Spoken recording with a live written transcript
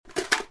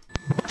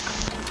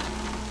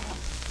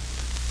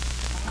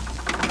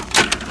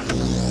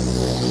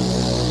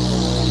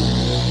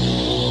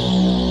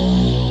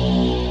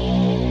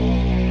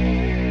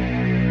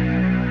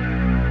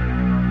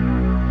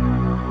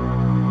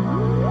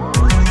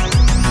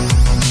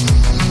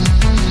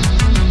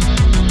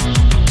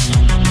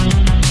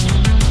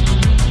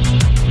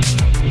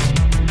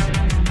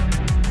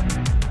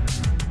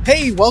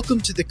Hey, welcome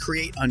to the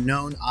Create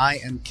Unknown. I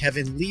am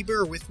Kevin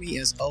Lieber. With me,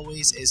 as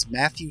always, is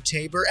Matthew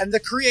Tabor, and the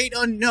Create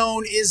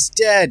Unknown is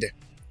dead.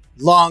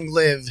 Long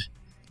live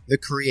the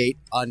Create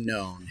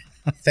Unknown.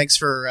 Thanks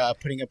for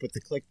putting up with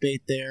the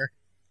clickbait there.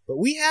 But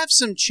we have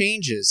some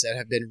changes that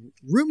have been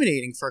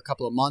ruminating for a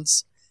couple of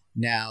months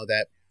now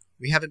that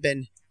we haven't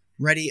been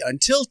ready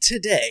until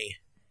today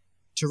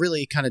to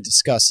really kind of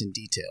discuss in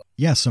detail.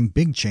 Yeah, some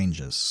big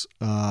changes.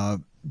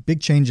 Big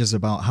changes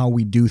about how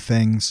we do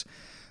things.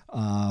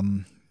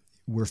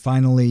 We're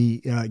finally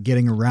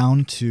getting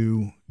around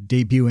to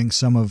debuting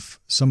some of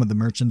the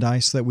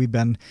merchandise that we've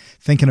been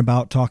thinking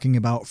about, talking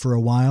about for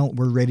a while.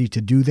 We're ready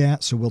to do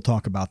that, so we'll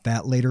talk about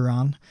that later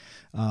on.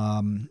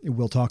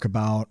 We'll talk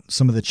about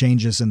some of the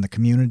changes in the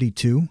community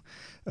too.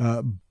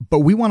 But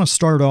we want to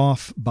start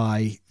off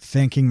by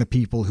thanking the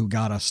people who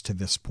got us to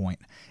this point.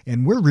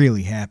 And we're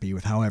really happy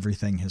with how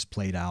everything has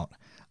played out.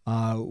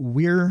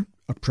 We're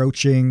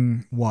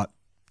approaching,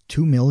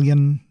 2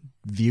 million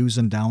views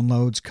and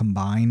downloads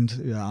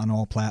combined on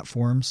all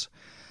platforms.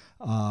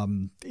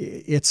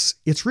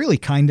 It's really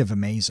kind of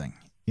amazing,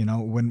 you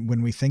know,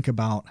 when we think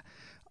about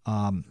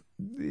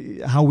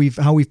how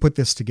we've put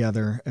this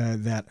together.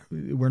 That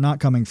we're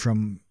not coming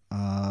from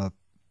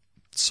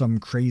some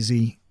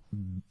crazy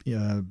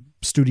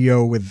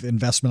studio with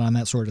investment on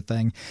that sort of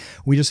thing.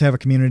 We just have a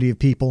community of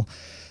people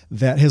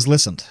that has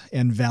listened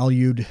and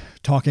valued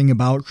talking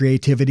about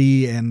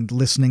creativity and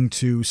listening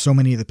to so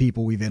many of the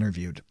people we've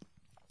interviewed.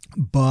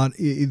 But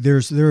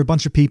there are a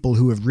bunch of people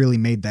who have really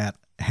made that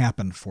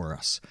happen for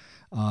us,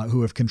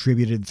 who have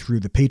contributed through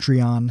the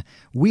Patreon.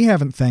 We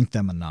haven't thanked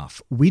them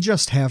enough. We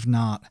just have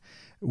not.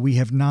 We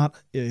have not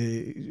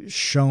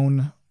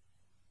shown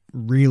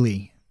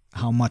really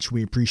how much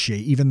we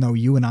appreciate, even though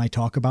you and I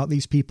talk about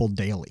these people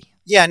daily.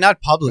 Yeah, not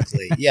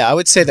publicly. Yeah, I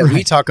would say that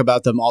we talk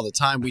about them all the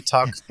time. We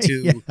talk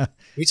to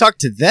we talk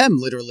to them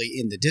literally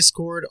in the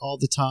Discord all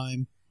the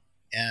time.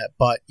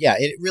 But yeah,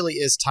 it really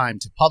is time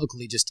to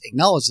publicly just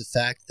acknowledge the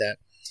fact that,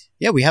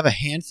 yeah, we have a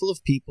handful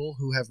of people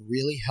who have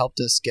really helped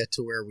us get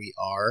to where we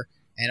are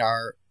and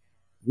are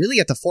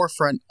really at the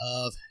forefront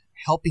of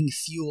helping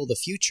fuel the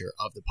future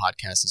of the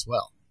podcast as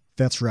well.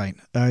 That's right.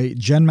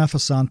 Jen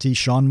Mefasanti,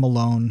 Sean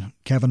Malone,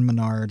 Kevin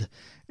Menard,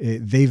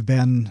 they've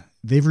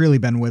really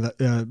been with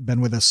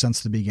us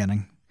since the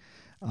beginning,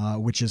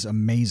 which is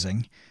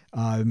amazing.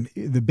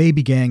 The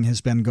Baby Gang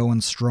has been going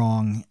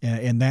strong,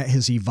 and that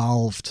has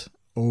evolved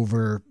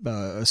over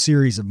a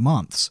series of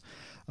months.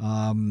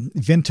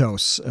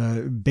 Vintos,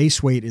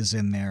 Baseweight is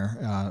in there,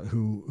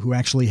 who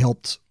actually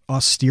helped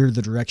us steer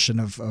the direction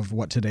of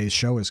what today's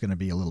show is going to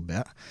be a little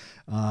bit.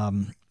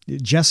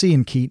 Jesse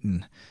and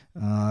Keaton,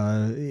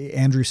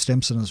 Andrew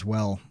Stimson as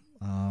well.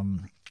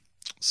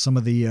 Some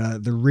of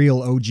the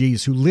real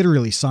OGs who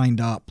literally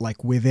signed up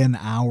like within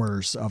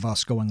hours of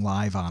us going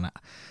live on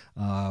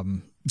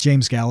it.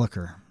 James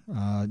Gallagher,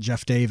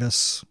 Jeff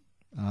Davis,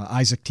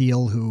 Isaac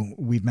Teal, who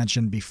we've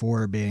mentioned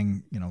before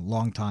being,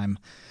 longtime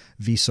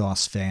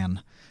Vsauce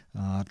fan.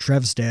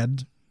 Trev's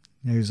Dead,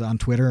 who's on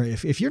Twitter.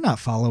 If you're not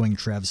following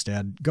Trev's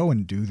Dead, go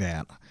and do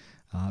that,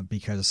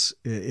 because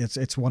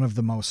it's one of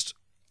the most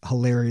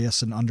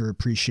hilarious and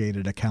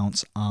underappreciated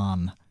accounts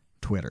on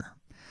Twitter.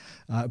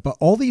 But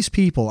all these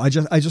people, I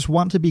just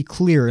want to be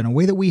clear in a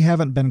way that we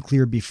haven't been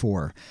clear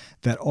before,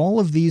 that all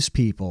of these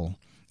people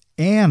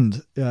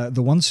and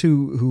the ones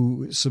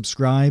who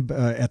subscribe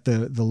at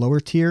the lower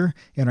tier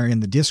and are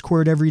in the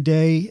Discord every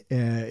day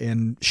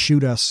and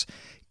shoot us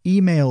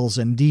emails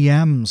and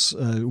DMs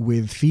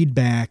with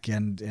feedback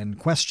and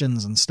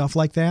questions and stuff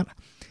like that,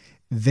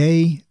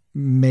 they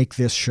make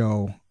this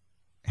show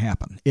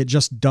happen. It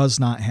just does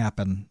not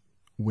happen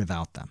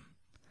without them.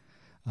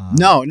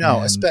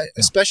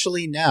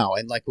 Especially now.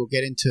 And we'll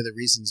get into the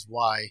reasons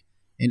why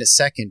in a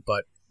second.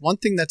 But one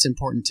thing that's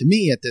important to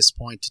me at this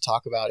point to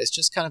talk about is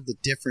just kind of the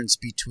difference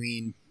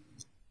between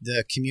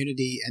the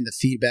community and the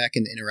feedback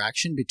and the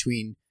interaction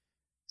between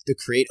the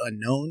Create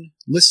Unknown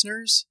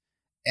listeners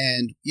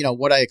and,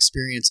 what I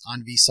experience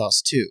on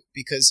Vsauce too.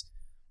 Because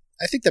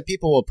I think that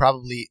people will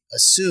probably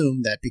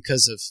assume that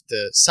because of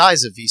the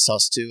size of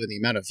Vsauce 2 and the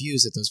amount of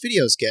views that those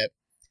videos get,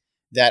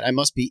 that I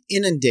must be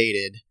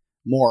inundated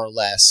more or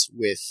less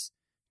with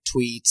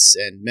tweets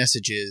and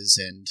messages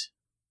and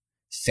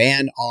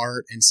fan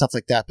art and stuff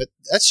like that. But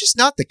that's just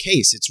not the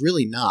case. It's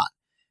really not.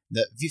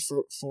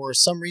 For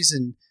some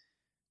reason,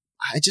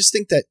 I just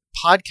think that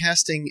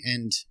podcasting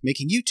and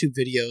making YouTube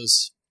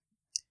videos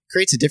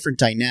creates a different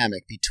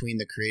dynamic between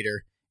the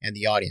creator and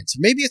the audience.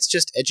 Maybe it's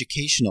just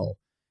educational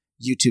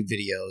YouTube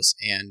videos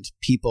and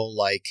people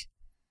like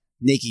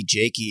Nakey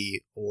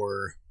Jakey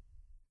or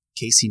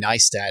Casey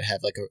Neistat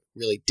have a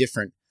really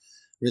different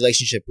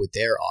relationship with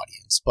their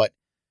audience. But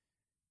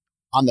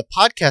on the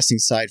podcasting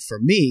side, for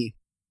me,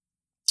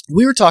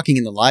 we were talking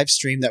in the live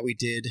stream that we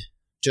did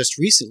just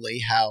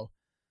recently how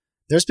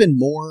there's been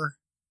more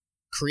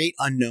Create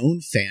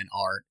Unknown fan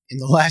art in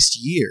the last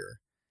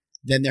year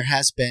than there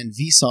has been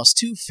Vsauce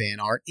 2 fan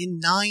art in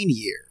 9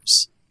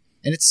 years.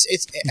 And it's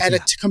at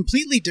a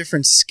completely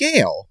different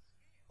scale,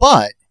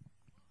 but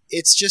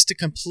it's just a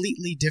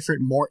completely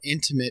different, more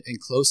intimate and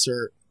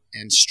closer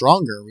and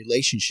stronger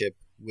relationship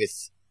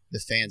with the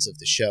fans of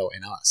the show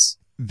and us.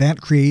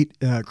 That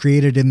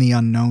created in the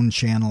Unknown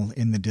channel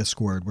in the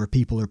Discord, where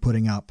people are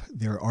putting up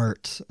their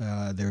art,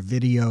 their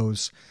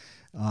videos.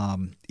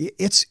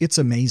 It's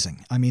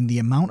amazing. I mean, the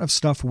amount of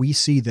stuff we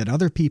see that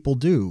other people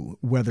do,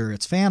 whether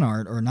it's fan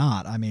art or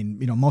not, I mean,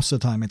 most of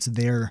the time it's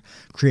their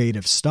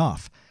creative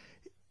stuff.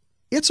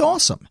 It's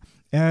awesome.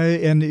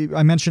 And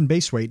I mentioned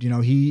Baseweight.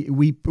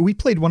 We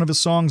played one of his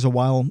songs a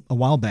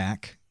while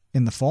back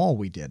in the fall.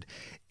 We did,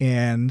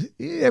 and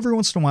every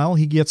once in a while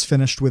he gets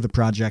finished with a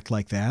project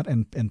like that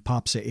and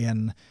pops it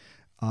in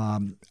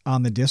on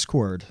the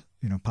Discord.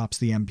 Pops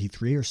the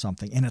MP3 or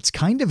something, and it's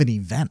kind of an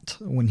event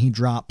when he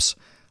drops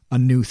a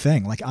new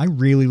thing. Like, I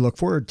really look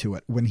forward to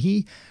it when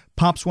he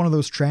pops one of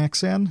those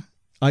tracks in.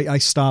 I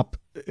stop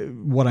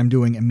what I'm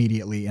doing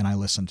immediately and I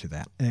listen to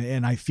that,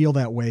 and I feel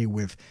that way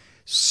with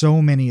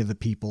so many of the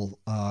people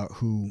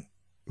who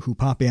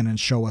pop in and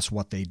show us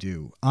what they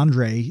do.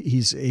 Andre,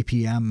 he's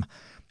APM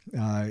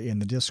in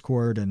the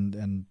Discord,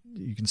 and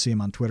you can see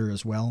him on Twitter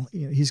as well.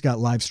 He's got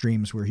live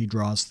streams where he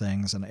draws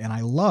things, and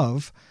I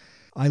love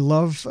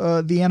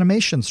the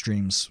animation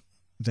streams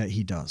that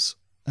he does.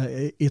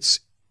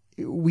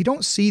 We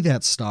don't see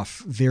that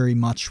stuff very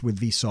much with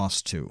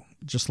Vsauce 2,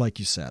 just like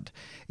you said,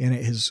 and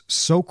it is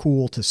so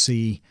cool to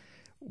see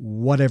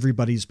what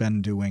everybody's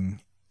been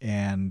doing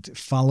and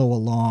follow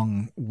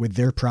along with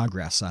their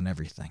progress on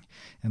everything.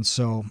 And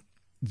so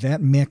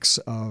that mix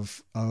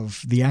of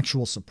the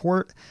actual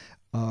support,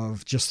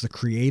 of just the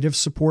creative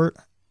support,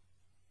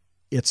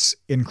 it's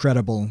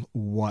incredible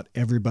what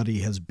everybody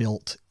has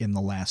built in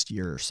the last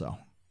year or so.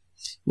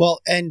 Well,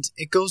 and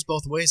it goes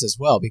both ways as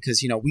well,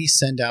 because, we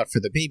send out, for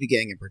the Baby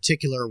Gang in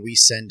particular, we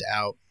send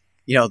out,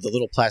 the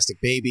little plastic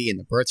baby and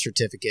the birth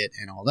certificate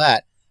and all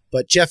that.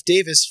 But Jeff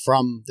Davis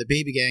from the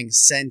Baby Gang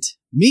sent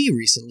me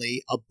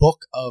recently a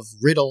book of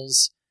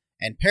riddles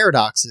and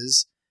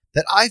paradoxes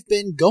that I've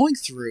been going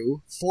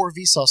through for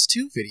Vsauce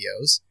 2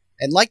 videos,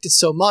 and liked it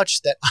so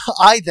much that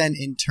I then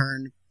in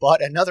turn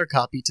bought another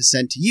copy to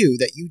send to you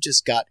that you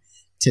just got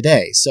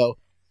today. So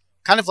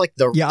kind of like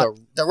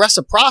the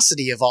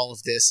reciprocity of all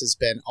of this has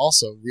been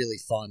also really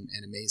fun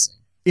and amazing.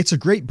 It's a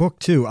great book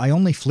too. I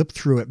only flipped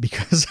through it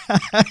because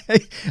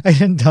I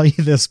didn't tell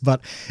you this,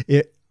 but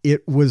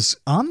it was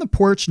on the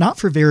porch, not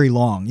for very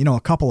long, a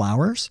couple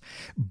hours,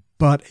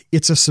 but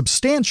it's a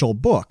substantial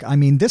book. I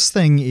mean, this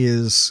thing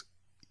is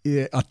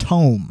a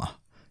tome.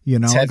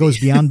 It goes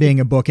beyond being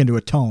a book into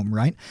a tome,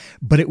 right?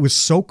 But it was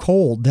so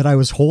cold that I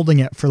was holding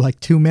it for like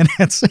 2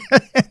 minutes.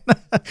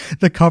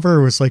 The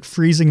cover was like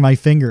freezing my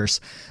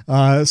fingers.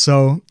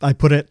 So I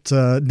put it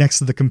next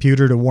to the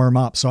computer to warm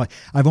up. So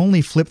I've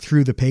only flipped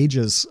through the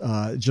pages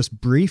just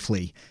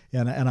briefly,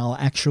 and I'll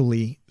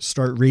actually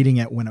start reading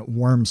it when it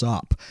warms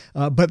up.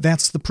 But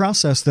that's the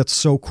process that's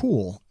so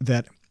cool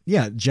that,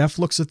 yeah, Jeff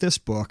looks at this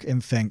book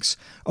and thinks,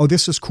 oh,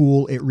 this is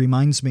cool. It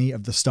reminds me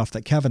of the stuff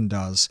that Kevin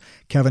does.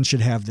 Kevin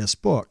should have this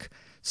book.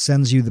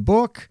 Sends you the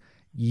book.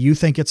 You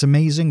think it's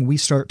amazing. We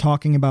start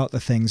talking about the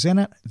things in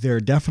it. There are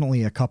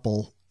definitely a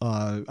couple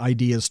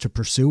ideas to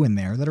pursue in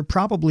there that are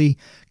probably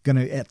going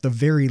to, at the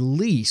very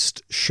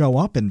least, show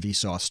up in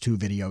Vsauce 2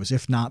 videos,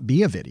 if not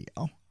be a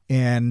video.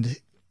 And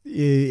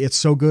it's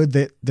so good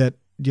that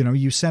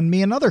you send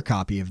me another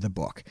copy of the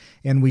book,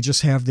 and we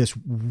just have this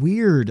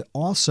weird,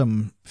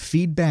 awesome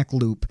feedback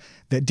loop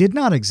that did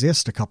not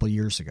exist a couple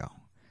years ago.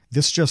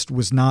 This just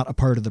was not a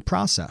part of the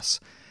process.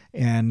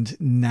 And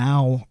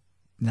now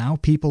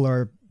people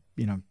are,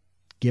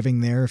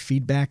 giving their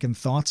feedback and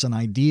thoughts and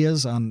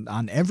ideas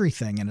on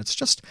everything. And it's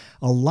just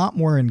a lot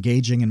more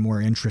engaging and more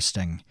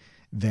interesting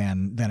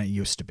than it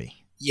used to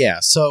be. Yeah,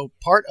 so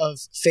part of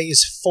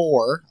phase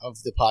 4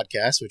 of the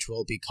podcast, which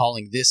we'll be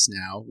calling this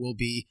now, will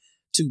be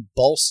to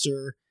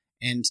bolster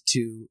and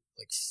to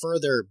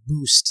further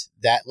boost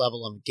that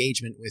level of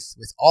engagement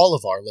with all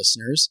of our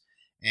listeners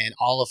and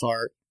all of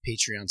our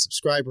Patreon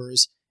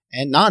subscribers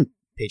and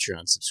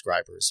non-Patreon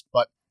subscribers.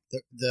 But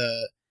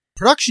the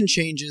production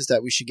changes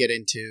that we should get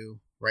into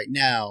right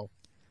now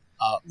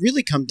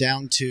really come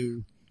down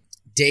to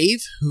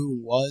Dave, who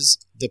was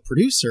the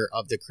producer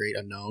of The Create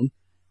Unknown,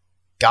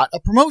 got a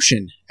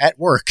promotion at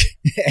work.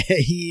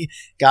 He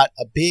got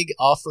a big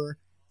offer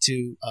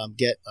to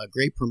get a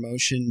great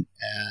promotion,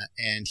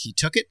 and he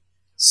took it.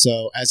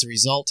 So as a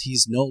result,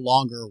 he's no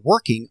longer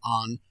working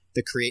on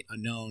The Create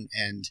Unknown,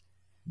 and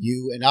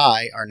you and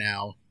I are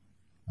now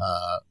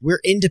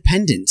we're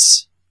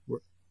independents.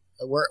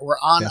 We're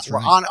on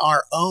on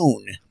our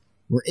own.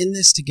 We're in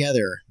this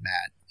together,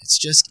 Matt. It's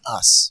just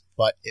us,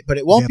 but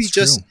it won't be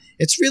just. True.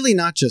 It's really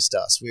not just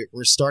us.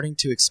 We're starting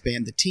to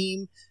expand the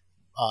team,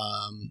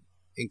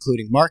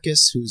 including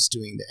Marcus, who's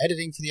doing the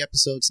editing for the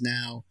episodes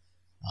now.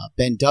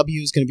 Ben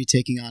W is going to be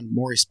taking on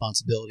more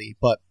responsibility,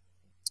 but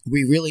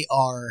we really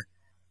are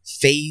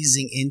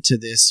phasing into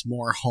this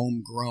more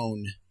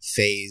homegrown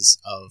phase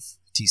of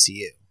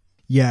TCU.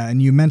 Yeah,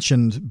 and you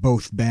mentioned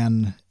both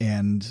Ben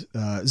and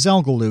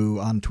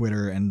Zelgaloo on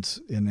Twitter and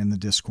in the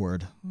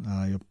Discord.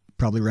 You'll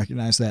probably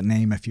recognize that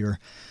name if you're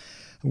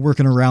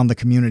working around the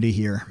community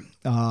here.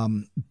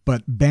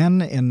 But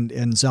Ben and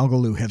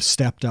Zalgaloo have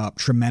stepped up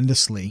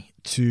tremendously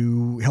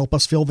to help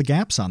us fill the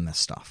gaps on this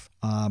stuff.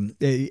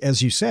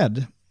 As you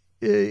said,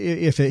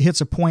 if it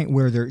hits a point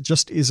where there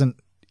just isn't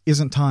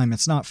time,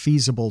 it's not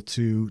feasible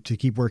to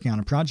keep working on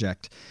a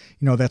project,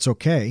 that's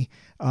okay.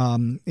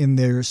 And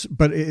there's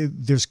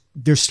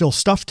still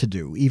stuff to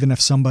do, even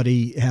if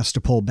somebody has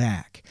to pull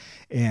back.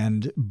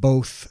 And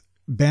both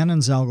Ben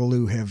and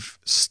Zalgaloo have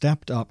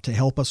stepped up to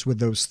help us with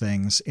those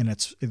things, and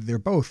they're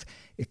both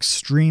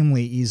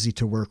extremely easy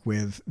to work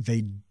with.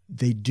 They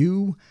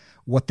do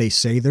what they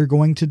say they're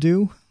going to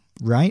do,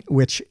 right?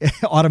 Which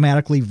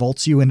automatically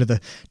vaults you into the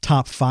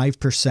top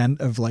 5%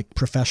 of like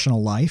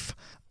professional life.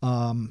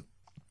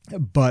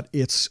 But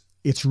it's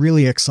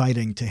really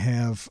exciting to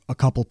have a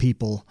couple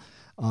people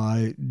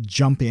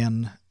jump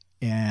in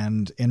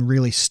and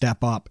really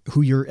step up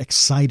who you're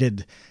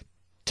excited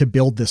to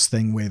build this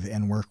thing with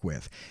and work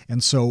with.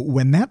 And so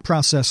when that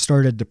process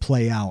started to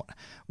play out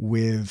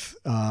with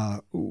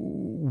kind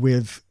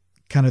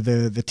of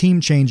the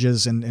team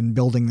changes and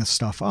building this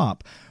stuff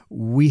up,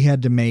 we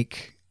had to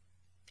make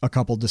a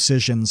couple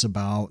decisions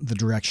about the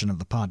direction of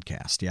the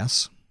podcast.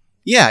 Yes?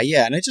 Yeah.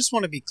 And I just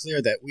want to be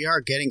clear that we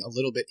are getting a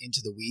little bit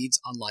into the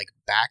weeds on like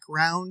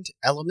background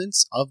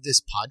elements of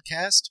this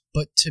podcast.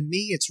 But to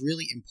me, it's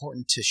really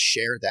important to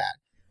share that,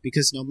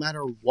 because no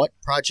matter what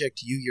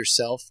project you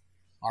yourself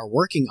are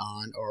working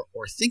on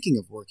or thinking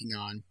of working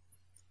on,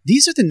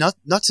 these are the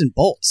nuts and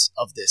bolts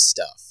of this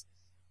stuff.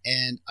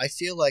 And I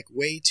feel like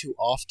way too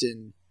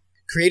often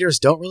creators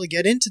don't really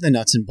get into the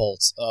nuts and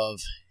bolts of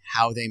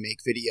how they make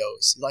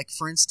videos. Like,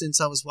 for instance,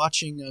 I was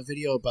watching a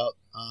video about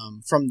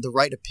from The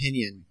Right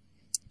Opinion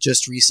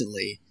just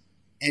recently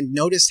and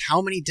noticed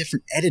how many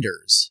different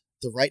editors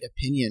The Right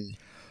Opinion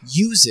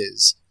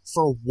uses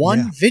for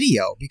one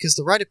video, because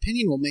The Right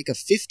Opinion will make a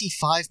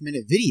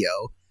 55-minute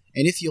video,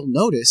 and if you'll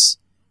notice,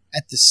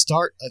 at the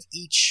start of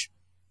each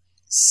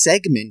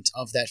segment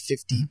of that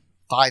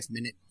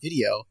 55-minute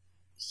video,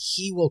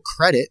 he will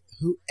credit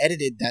who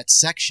edited that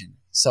section.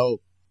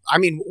 So, I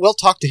mean, we'll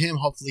talk to him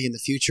hopefully in the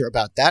future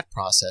about that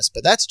process,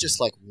 but that's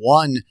just like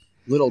one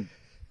little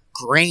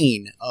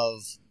grain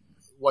of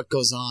what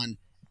goes on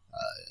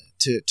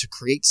to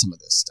create some of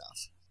this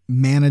stuff.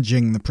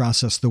 Managing the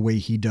process the way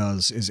he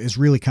does is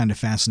really kind of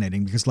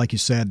fascinating, because like you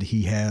said,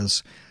 he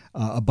has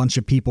a bunch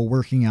of people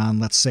working on,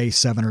 let's say,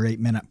 7 or 8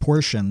 minute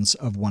portions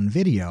of one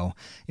video,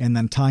 and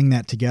then tying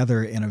that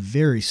together in a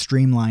very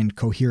streamlined,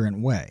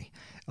 coherent way.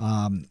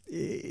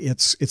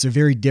 It's a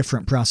very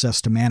different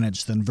process to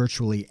manage than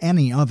virtually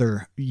any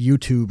other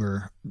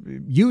YouTuber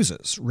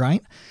uses,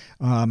 right?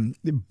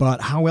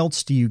 But how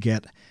else do you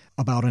get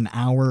about an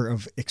hour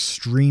of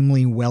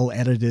extremely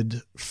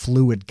well-edited,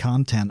 fluid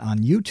content on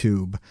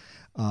YouTube?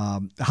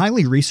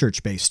 Highly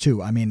research-based,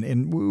 too. I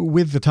mean,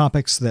 with the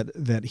topics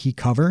that he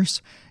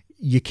covers,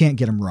 you can't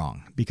get them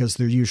wrong, because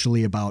they're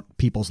usually about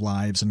people's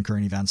lives and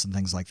current events and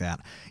things like that.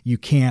 You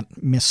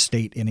can't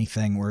misstate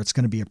anything where it's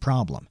going to be a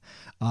problem.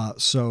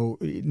 So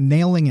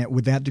nailing it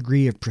with that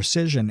degree of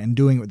precision and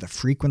doing it with the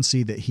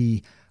frequency that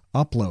he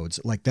uploads,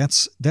 like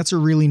that's a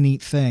really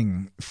neat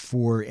thing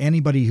for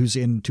anybody who's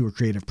into a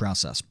creative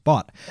process.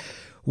 But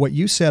what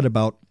you said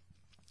about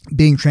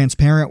being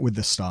transparent with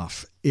this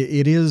stuff,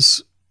 it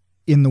is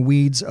in the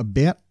weeds a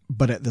bit,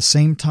 but at the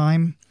same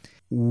time,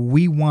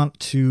 we want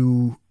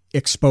to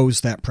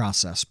expose that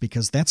process,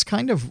 because that's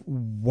kind of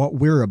what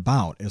we're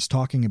about, is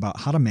talking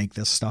about how to make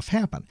this stuff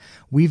happen.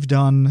 We've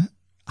done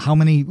how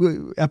many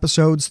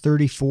episodes?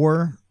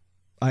 34?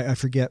 I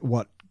forget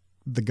what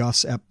the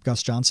Gus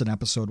Johnson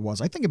episode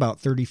was. I think about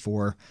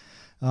 34.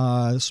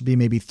 This would be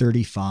maybe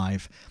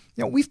 35.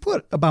 We've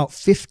put about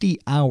 50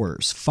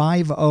 hours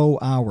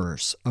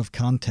of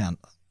content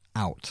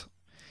out.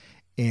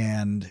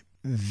 And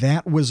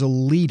that was a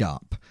lead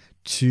up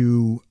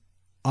to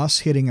us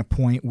hitting a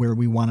point where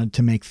we wanted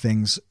to make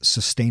things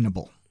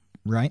sustainable,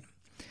 right?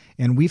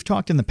 And we've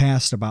talked in the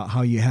past about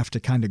how you have to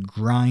kind of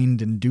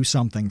grind and do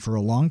something for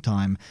a long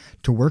time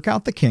to work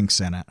out the kinks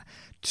in it,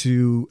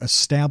 to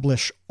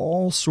establish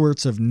all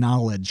sorts of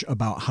knowledge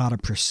about how to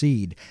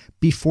proceed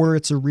before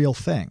it's a real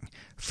thing.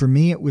 For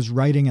me, it was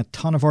writing a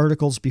ton of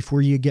articles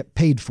before you get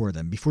paid for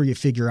them, before you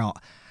figure out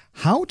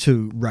how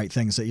to write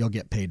things that you'll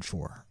get paid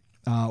for,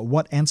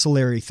 what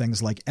ancillary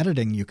things like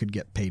editing you could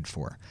get paid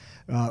for.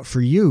 For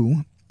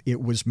you, it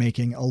was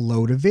making a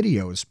load of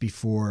videos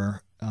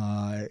before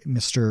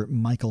Mr.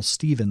 Michael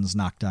Stevens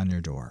knocked on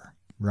your door,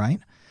 right?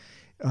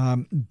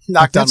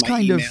 Knocked on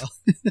my email.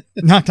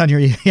 Knocked on your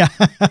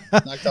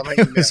Knocked on my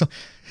email.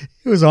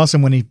 It was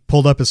awesome when he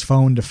pulled up his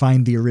phone to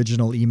find the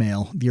original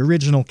email, the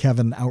original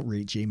Kevin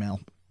Outreach email.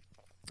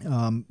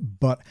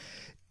 But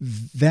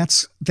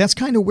that's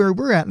kind of where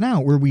we're at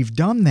now, where we've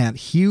done that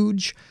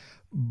huge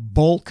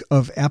bulk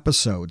of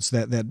episodes,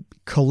 that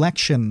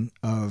collection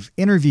of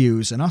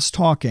interviews and us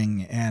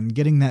talking and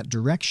getting that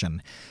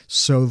direction,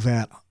 so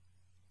that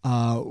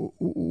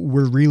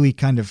we're really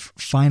kind of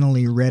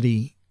finally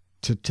ready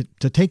to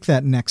take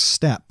that next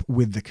step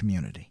with the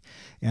community.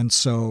 And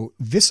so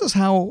this is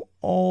how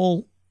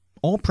all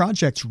all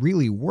projects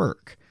really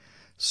work.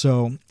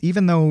 So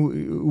even though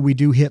we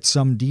do hit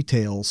some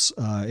details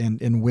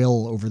and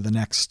will over the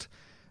next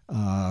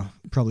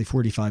probably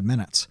 45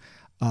 minutes,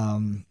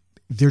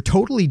 they're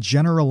totally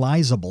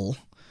generalizable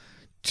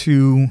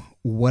to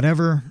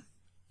whatever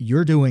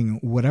you're doing,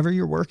 whatever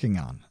you're working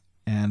on.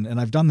 And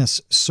I've done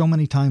this so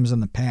many times in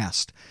the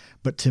past,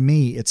 but to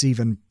me, it's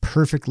even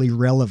perfectly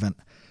relevant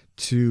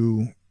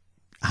to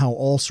how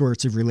all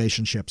sorts of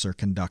relationships are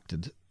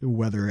conducted,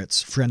 whether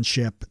it's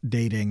friendship,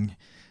 dating,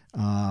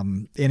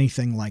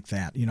 anything like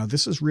that.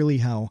 This is really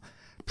how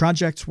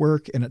projects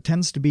work, and it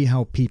tends to be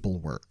how people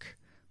work,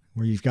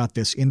 where you've got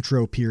this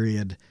intro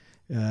period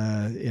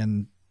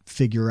and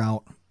figure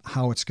out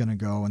how it's going to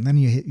go, and then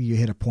you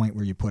hit a point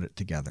where you put it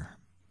together.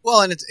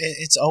 Well, and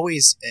it's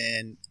always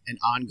an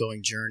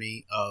ongoing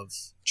journey of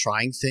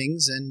trying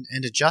things and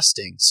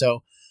adjusting.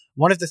 So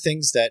one of the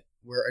things that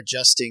we're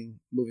adjusting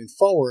moving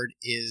forward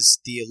is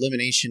the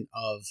elimination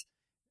of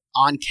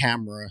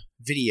on-camera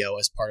video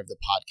as part of the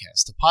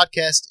podcast. The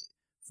podcast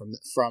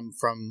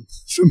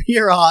from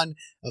here on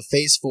of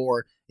phase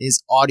 4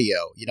 is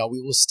audio.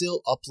 We will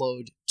still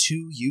upload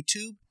to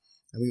YouTube,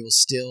 and we will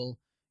still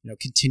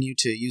continue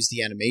to use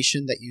the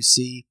animation that you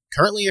see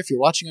currently if you're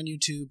watching on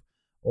YouTube,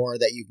 or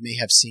that you may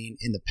have seen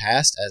in the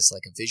past as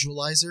like a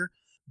visualizer.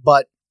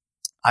 But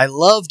I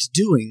loved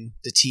doing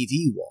the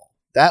TV wall.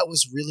 That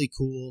was really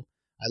cool.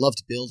 I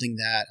loved building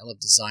that. I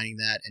loved designing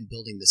that and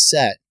building the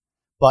set.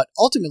 But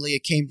ultimately,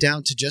 it came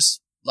down to just,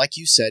 like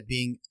you said,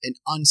 being an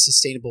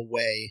unsustainable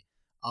way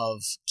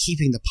of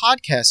keeping the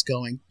podcast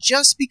going,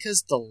 just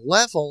because the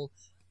level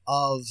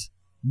of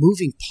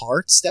moving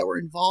parts that were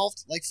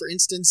involved, like for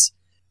instance,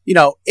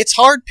 it's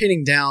hard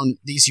pinning down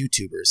these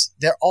YouTubers.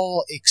 They're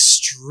all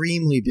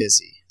extremely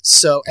busy.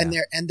 So, and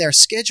their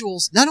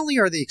schedules, not only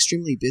are they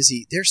extremely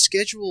busy, their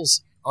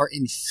schedules are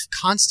in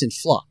constant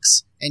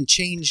flux and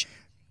change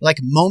like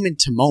moment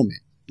to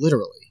moment,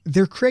 literally.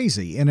 They're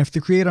crazy. And if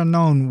the Create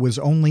Unknown was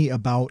only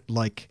about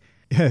like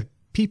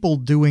people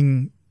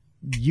doing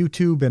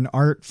YouTube and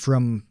art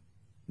from,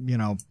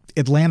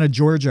 Atlanta,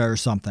 Georgia or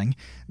something,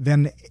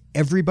 then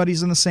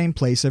everybody's in the same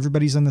place.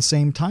 Everybody's in the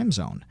same time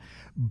zone.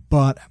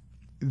 But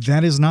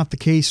that is not the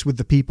case with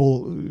the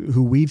people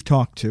who we've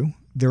talked to.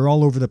 They're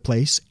all over the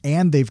place,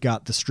 and they've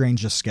got the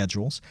strangest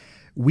schedules.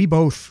 We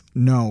both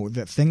know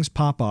that things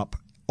pop up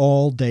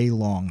all day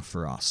long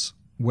for us,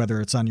 whether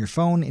it's on your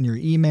phone, in your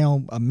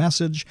email, a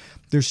message.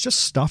 There's just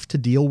stuff to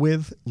deal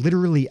with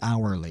literally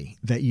hourly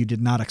that you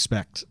did not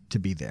expect to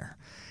be there.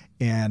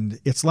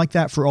 And it's like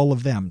that for all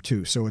of them,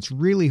 too. So it's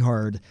really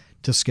hard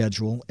to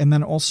schedule. And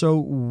then also,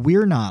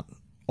 we're not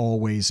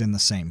always in the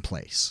same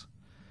place.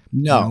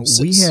 No,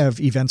 we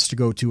have events to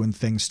go to and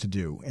things to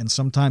do, and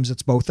sometimes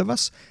it's both of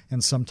us,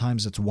 and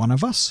sometimes it's one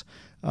of us.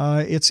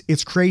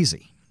 It's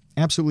crazy,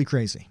 absolutely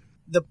crazy.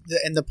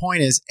 The point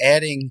is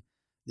adding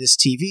this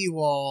TV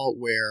wall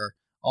where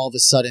all of a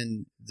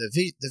sudden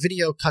the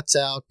video cuts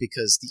out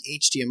because the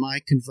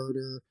HDMI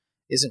converter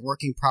isn't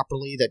working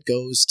properly. That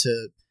goes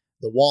to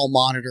the wall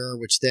monitor,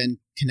 which then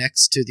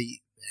connects to the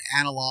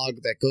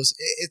analog that goes.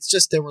 It's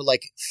just there were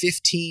like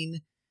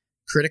 15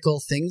 critical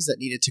things that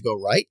needed to go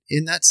right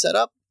in that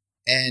setup.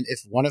 And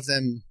if one of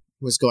them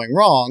was going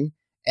wrong,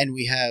 and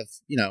we have,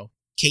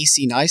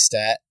 Casey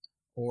Neistat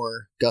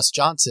or Gus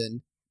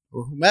Johnson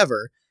or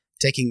whomever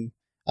taking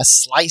a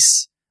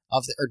slice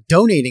of or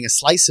donating a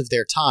slice of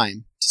their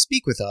time to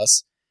speak with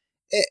us,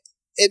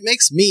 it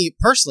makes me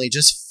personally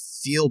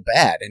just feel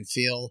bad and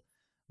feel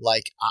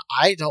like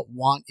I don't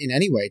want in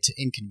any way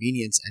to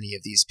inconvenience any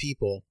of these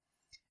people.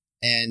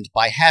 And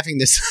by having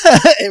this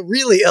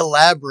really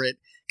elaborate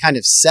kind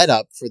of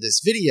setup for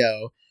this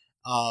video,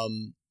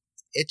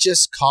 it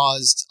just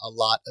caused a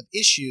lot of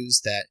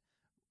issues that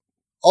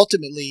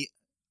ultimately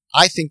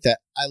I think that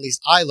at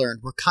least I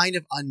learned were kind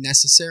of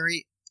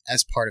unnecessary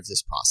as part of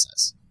this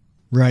process.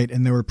 Right,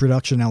 and there were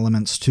production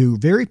elements too,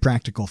 very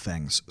practical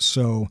things.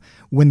 So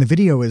when the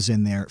video is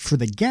in there, for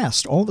the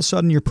guest, all of a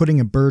sudden you're putting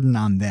a burden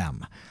on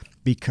them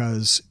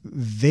because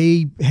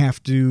they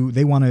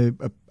want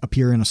to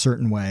appear in a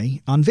certain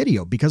way on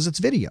video because it's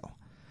video.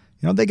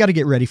 They got to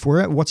get ready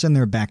for it. What's in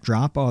their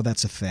backdrop? Oh,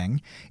 that's a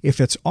thing.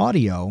 If it's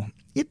audio,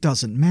 it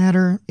doesn't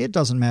matter. It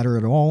doesn't matter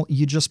at all.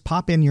 You just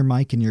pop in your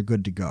mic and you're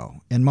good to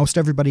go. And most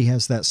everybody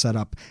has that set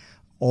up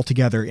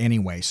altogether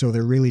anyway, so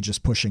they're really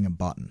just pushing a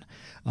button.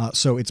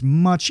 So it's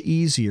much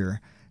easier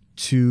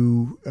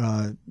for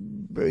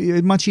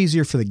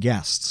the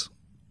guests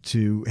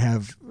to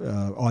have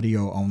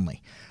audio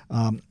only.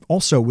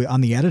 Also,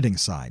 on the editing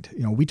side,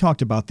 we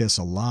talked about this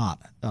a lot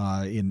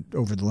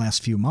over the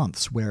last few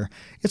months, where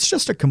it's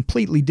just a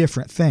completely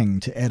different thing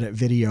to edit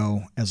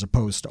video as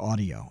opposed to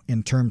audio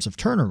in terms of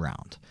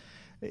turnaround.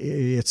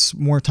 It's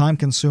more time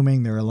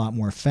consuming. There are a lot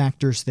more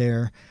factors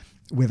there.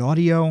 With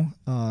audio,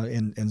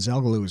 and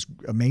Zelgaloo is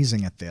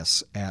amazing at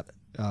this, at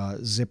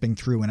zipping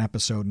through an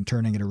episode and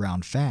turning it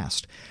around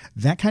fast.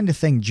 That kind of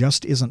thing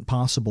just isn't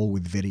possible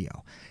with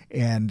video.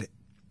 And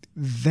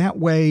that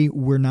way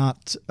we're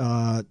not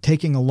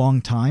taking a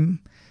long time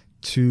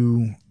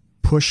to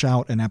push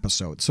out an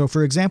episode. So,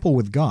 for example,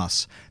 with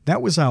Gus,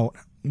 that was out,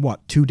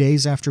 2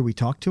 days after we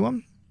talked to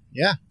him?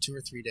 Yeah, 2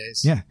 or 3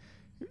 days. Yeah.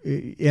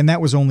 And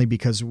that was only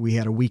because we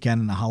had a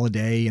weekend and a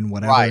holiday and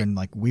whatever, right. And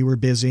like we were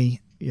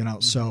busy,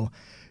 so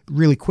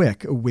really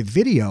quick. With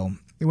video,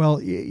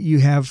 well, you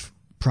have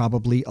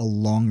probably a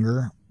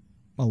longer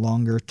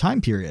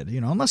time period,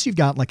 unless you've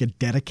got like a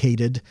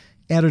dedicated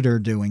editor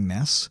doing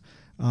this.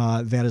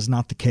 That is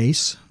not the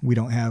case. We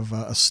don't have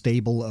a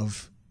stable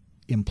of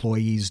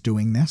employees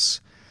doing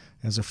this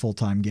as a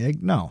full-time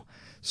gig. No.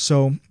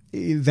 So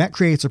that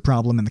creates a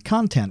problem in the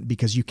content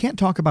because you can't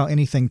talk about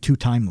anything too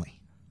timely,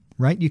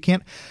 right? You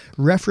can't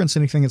reference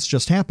anything that's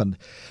just happened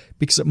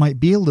because it might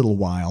be a little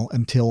while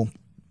until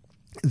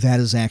that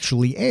is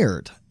actually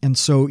aired. And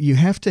so you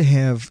have to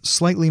have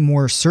slightly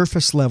more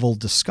surface level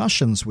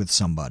discussions with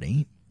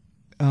somebody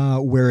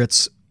where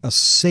it's a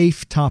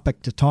safe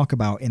topic to talk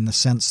about in the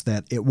sense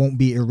that it won't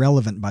be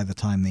irrelevant by the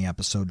time the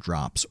episode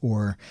drops,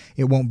 or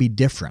it won't be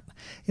different,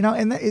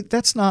 and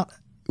that's not,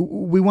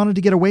 we wanted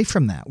to get away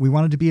from that. We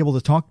wanted to be able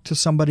to talk to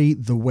somebody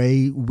the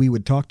way we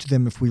would talk to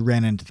them if we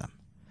ran into them,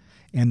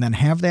 and then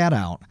have that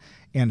out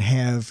and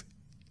have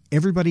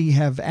everybody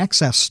have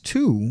access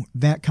to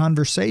that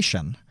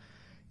conversation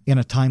in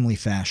a timely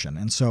fashion.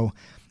 And so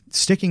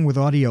sticking with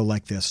audio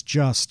like this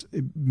just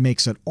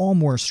makes it all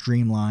more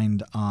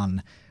streamlined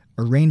on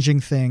arranging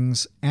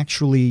things,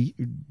 actually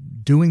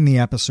doing the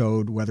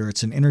episode, whether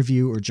it's an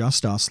interview or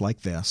just us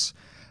like this.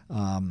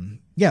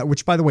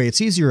 Which, by the way,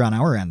 it's easier on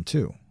our end,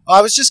 too. Oh,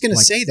 I was just going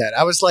to say that.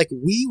 I was like,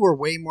 we were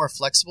way more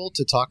flexible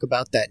to talk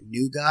about that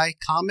New Guy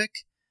comic.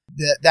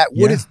 That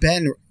would have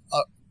been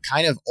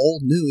kind of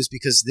old news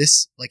because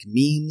this, like,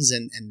 memes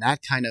and that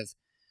kind of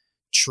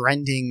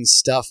trending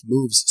stuff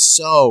moves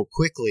so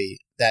quickly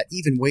that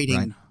even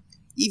waiting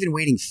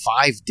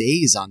 5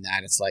 days on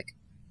that, it's like,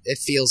 it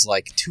feels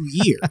like 2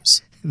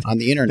 years on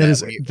the internet.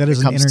 that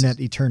is an internet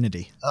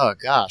eternity. Oh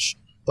gosh.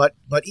 But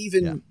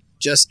even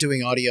just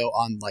doing audio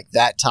on like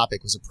that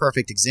topic was a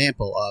perfect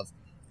example of,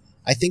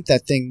 I think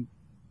that thing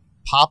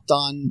popped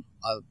on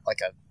like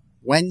a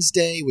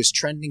Wednesday, was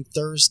trending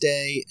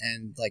Thursday,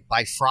 and like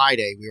by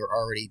Friday we were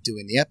already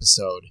doing the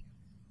episode,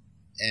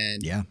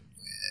 and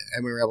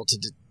we were able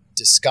to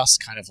discuss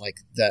kind of like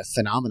the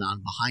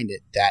phenomenon behind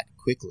it that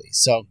quickly.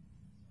 So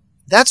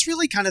that's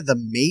really kind of the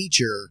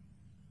major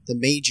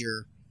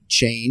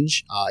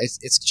change.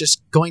 It's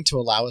just going to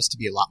allow us to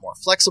be a lot more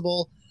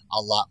flexible,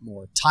 a lot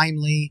more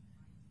timely,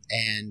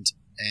 and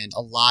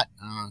a lot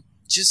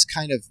just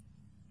kind of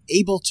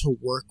able to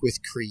work with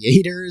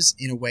creators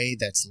in a way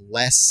that's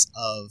less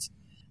of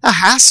a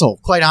hassle,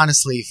 quite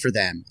honestly, for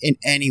them in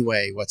any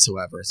way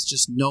whatsoever. It's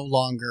just no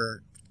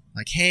longer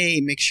like, hey,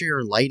 make sure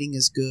your lighting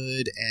is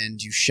good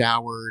and you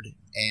showered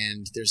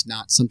and there's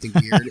not something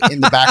weird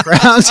in the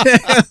background.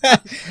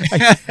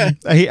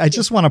 I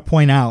just want to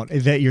point out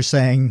that you're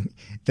saying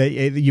that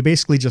you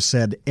basically just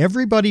said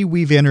everybody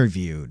we've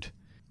interviewed,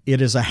 it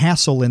is a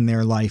hassle in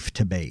their life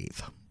to bathe.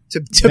 To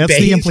that's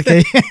bathe. The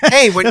implication.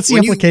 Hey, that's the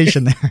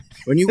implication there.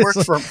 When you work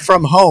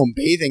from home,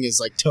 bathing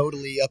is like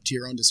totally up to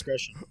your own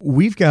discretion.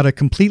 We've got to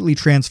completely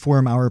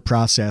transform our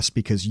process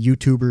because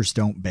YouTubers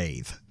don't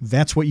bathe.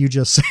 That's what you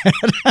just said.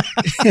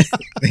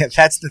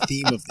 That's the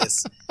theme of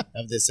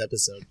this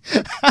episode.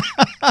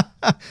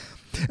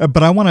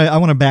 But I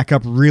want to back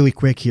up really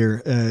quick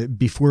here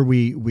before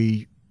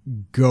we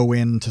go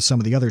into some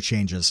of the other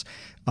changes.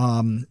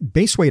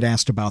 Baseweight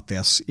asked about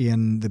this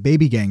in the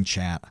Baby Gang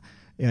chat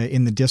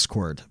in the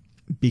Discord,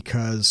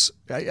 because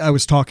I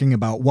was talking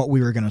about what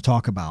we were going to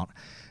talk about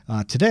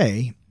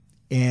today,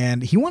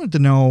 and he wanted to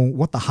know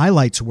what the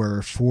highlights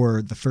were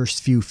for the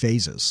first few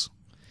phases.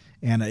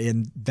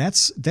 And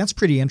that's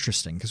pretty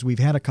interesting because we've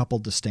had a couple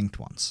distinct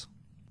ones.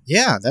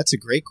 Yeah, that's a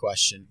great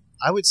question.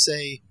 I would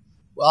say,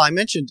 well, I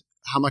mentioned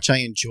how much I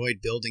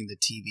enjoyed building the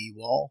TV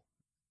wall,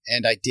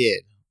 and I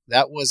did.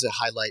 That was a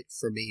highlight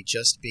for me,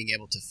 just being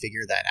able to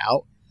figure that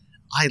out.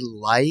 I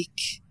like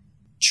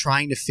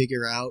trying to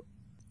figure out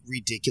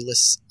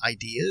ridiculous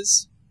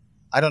ideas.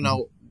 I don't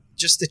know,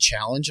 just the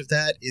challenge of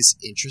that is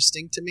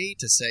interesting to me,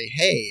 to say,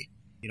 hey,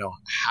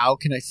 how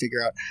can I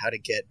figure out how to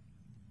get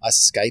a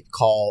Skype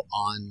call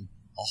on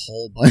a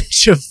whole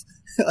bunch of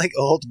like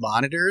old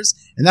monitors?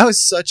 And that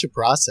was such a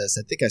process.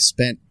 I think I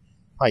spent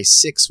probably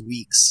 6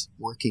 weeks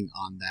working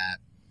on that.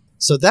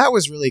 So that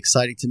was really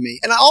exciting to me.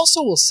 And I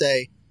also will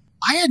say,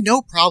 I had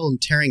no problem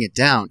tearing it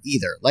down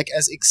either. Like,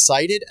 as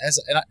excited as,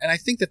 and I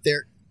think that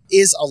there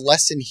is a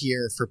lesson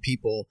here for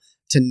people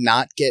to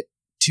not get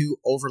too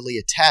overly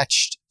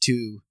attached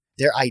to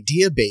their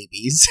idea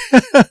babies,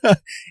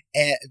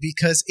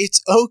 because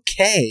it's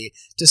okay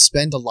to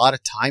spend a lot of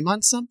time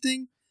on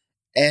something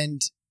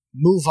and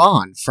move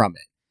on from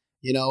it.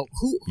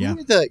 Who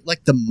are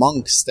the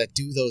monks that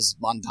do those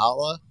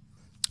mandala?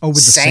 Oh, with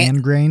the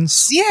sand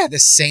grains? Yeah, the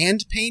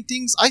sand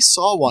paintings. I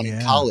saw one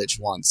in college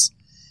once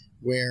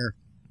where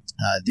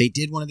they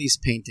did one of these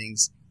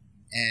paintings,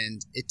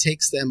 and it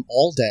takes them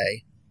all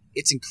day.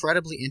 It's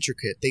incredibly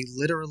intricate. They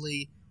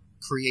literally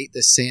create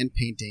this sand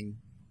painting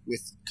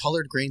with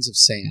colored grains of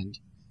sand,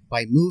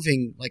 by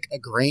moving like a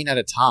grain at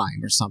a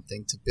time or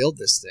something to build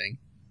this thing.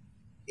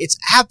 It's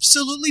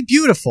absolutely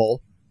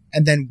beautiful.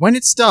 And then when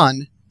it's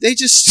done, they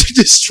just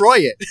destroy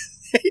it.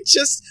 They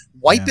just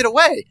wipe it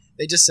away.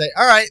 They just say,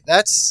 all right,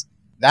 that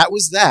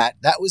was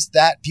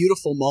that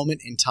beautiful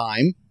moment in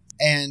time.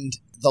 And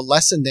the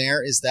lesson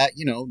there is that,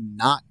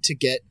 not to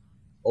get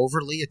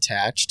overly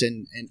attached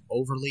and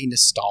overly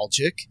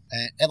nostalgic.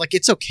 And like,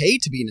 it's okay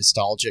to be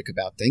nostalgic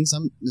about things.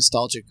 I'm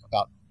nostalgic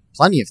about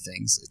plenty of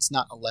things. It's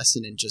not a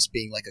lesson in just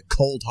being like a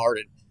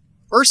cold-hearted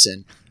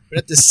person. But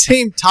at the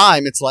same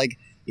time, it's like,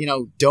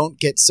 don't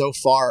get so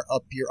far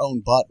up your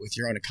own butt with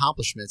your own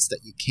accomplishments that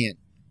you can't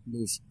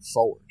move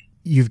forward.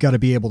 You've got to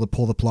be able to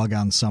pull the plug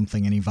on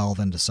something and evolve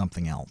into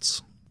something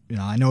else.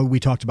 I know we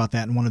talked about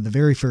that in one of the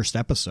very first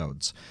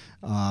episodes,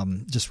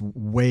 just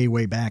way,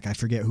 way back. I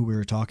forget who we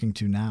were talking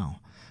to now,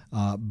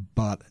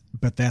 but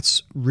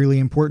that's really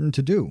important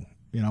to do.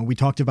 We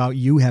talked about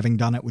you having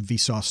done it with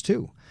Vsauce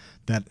too,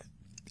 that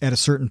at a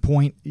certain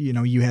point,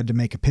 you had to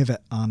make a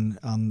pivot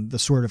on the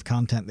sort of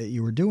content that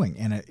you were doing,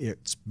 and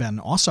it's been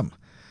awesome.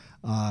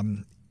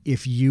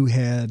 If you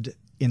had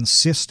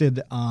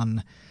insisted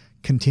on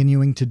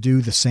continuing to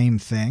do the same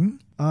thing,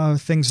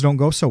 things don't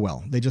go so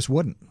well. They just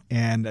wouldn't.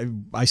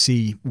 And I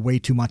see way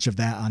too much of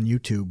that on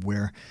YouTube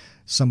where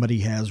somebody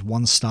has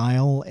one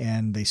style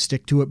and they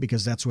stick to it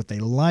because that's what they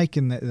like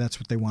and that's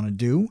what they want to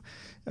do.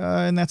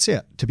 And that's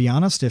it. To be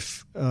honest,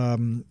 if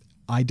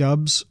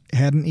iDubbbz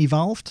hadn't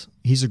evolved,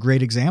 he's a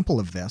great example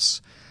of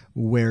this,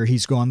 where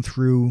he's gone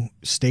through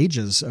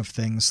stages of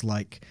things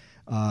like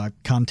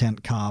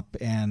content cop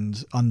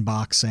and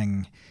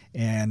unboxing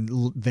and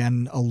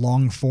then a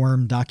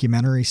long-form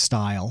documentary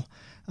style.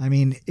 I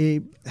mean,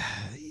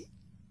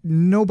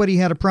 nobody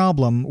had a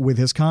problem with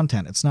his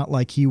content. It's not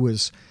like he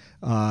was,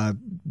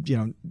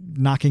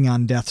 knocking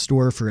on death's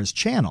door for his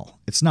channel.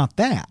 It's not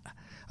that.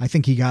 I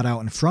think he got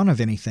out in front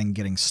of anything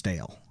getting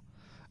stale.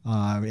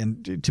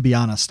 And to be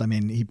honest, I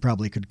mean, he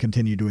probably could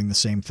continue doing the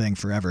same thing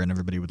forever and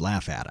everybody would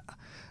laugh at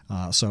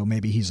it. So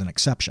maybe he's an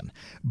exception.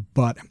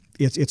 But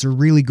it's a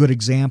really good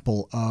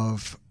example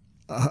of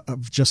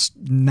just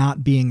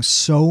not being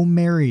so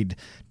married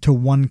to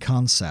one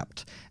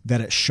concept that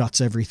it shuts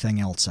everything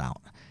else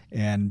out.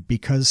 And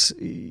because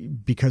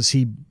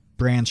he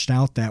branched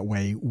out that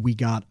way, we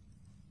got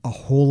a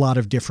whole lot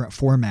of different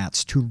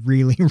formats to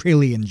really,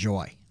 really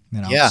enjoy.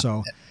 Yeah.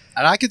 So,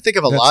 and I can think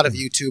of a lot of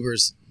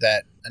YouTubers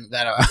that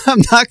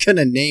I'm not going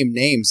to name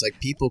names, like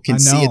people can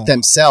see it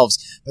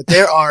themselves, but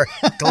there are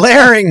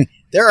glaring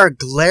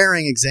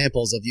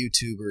examples of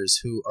YouTubers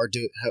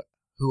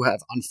who have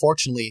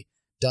unfortunately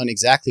done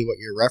exactly what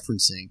you're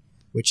referencing,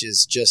 which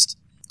is just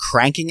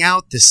cranking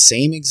out the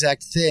same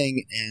exact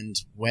thing, and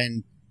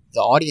when the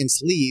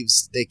audience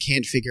leaves, they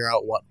can't figure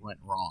out what went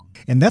wrong.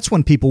 And that's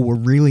when people will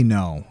really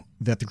know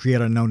that the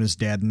Create Unknown is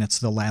dead and it's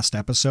the last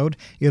episode.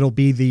 It'll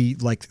be the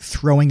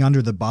throwing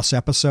under the bus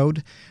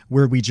episode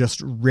where we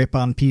just rip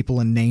on people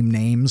and name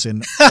names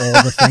and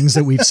all the things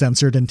that we've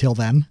censored until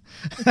then.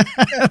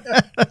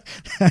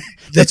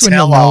 That's when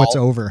you'll know it's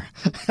over.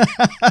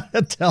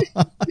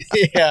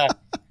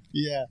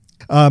 Yeah.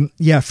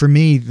 For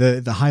me,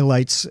 the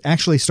highlights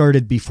actually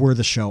started before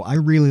the show. I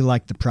really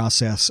liked the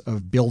process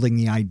of building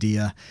the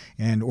idea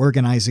and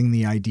organizing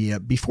the idea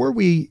before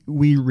we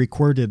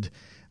recorded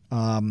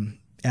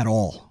at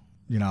all.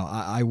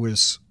 I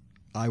was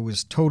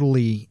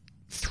totally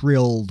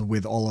thrilled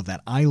with all of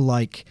that. I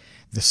like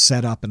the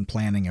setup and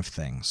planning of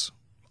things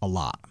a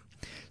lot.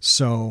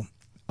 So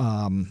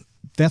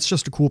that's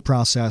just a cool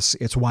process.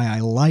 It's why I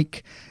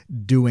like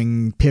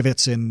doing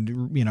pivots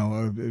and,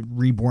 a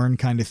reborn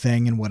kind of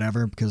thing and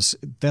whatever, because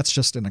that's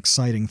just an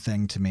exciting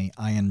thing to me.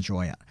 I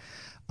enjoy it.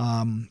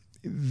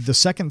 The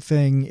second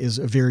thing is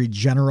a very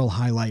general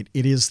highlight.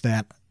 It is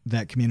that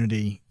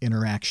community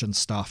interaction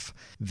stuff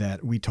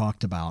that we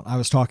talked about. I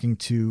was talking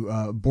to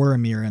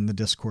Boromir in the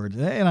Discord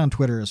and on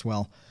Twitter as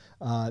well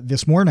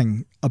this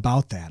morning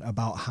about that,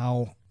 about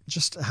how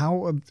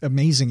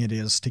amazing it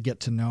is to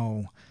get to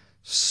know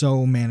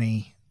so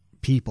many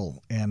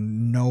people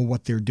and know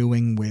what they're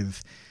doing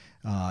with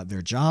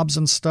their jobs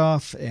and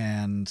stuff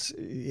and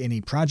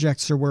any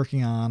projects they're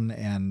working on,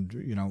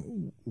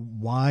 and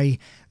why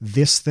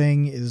this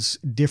thing is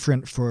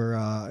different for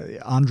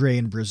Andre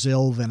in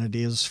Brazil than it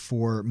is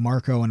for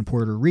Marco in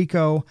Puerto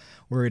Rico,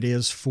 or it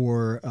is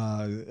for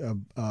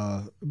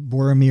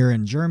Boromir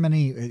in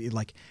Germany.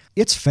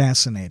 It's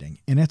fascinating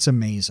and it's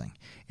amazing.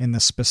 And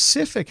the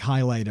specific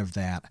highlight of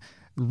that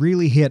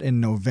really hit in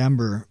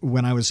November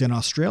when I was in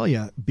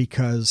Australia,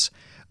 because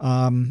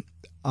I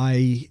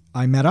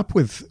met up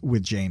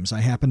with James. I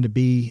happened to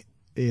be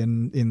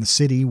in the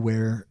city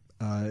where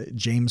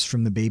James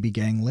from the Baby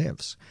Gang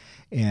lives,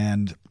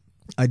 and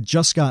I'd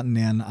just gotten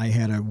in. I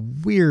had a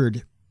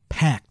weird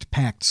packed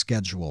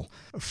schedule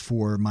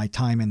for my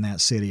time in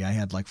that city. I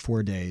had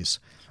 4 days,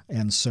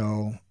 and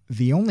so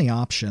the only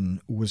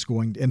option was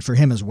and for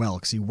him as well,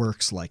 because he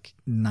works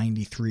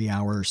 93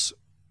 hours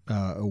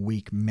a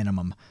week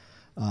minimum,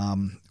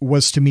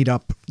 was to meet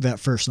up that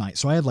first night.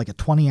 So I had a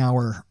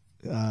 20-hour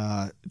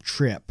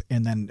trip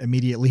and then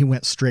immediately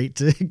went straight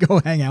to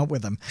go hang out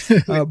with him.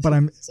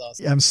 But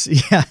awesome.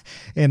 yeah.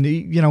 And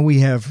we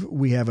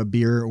have a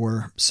beer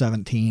or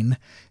 17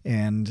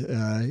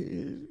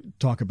 and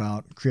talk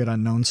about Create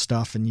Unknown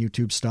stuff and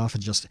YouTube stuff.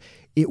 And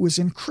it was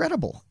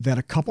incredible that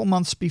a couple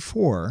months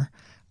before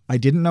I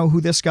didn't know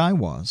who this guy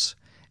was.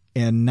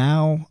 And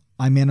now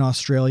I'm in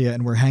Australia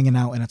and we're hanging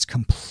out and it's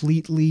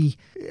completely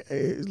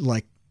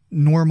like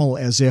normal,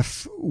 as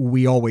if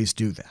we always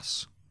do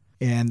this.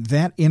 And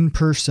that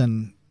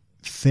in-person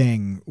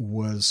thing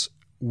was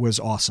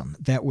awesome.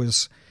 That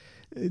was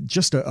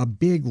just a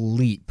big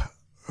leap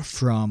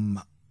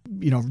from,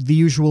 the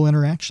usual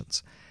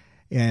interactions.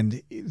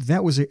 And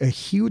that was a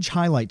huge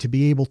highlight to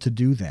be able to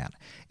do that.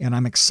 And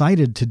I'm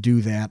excited to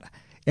do that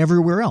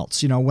everywhere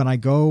else. When I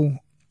go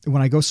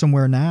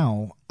somewhere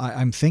now,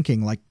 I'm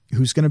thinking like,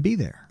 who's going to be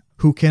there?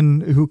 Who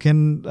can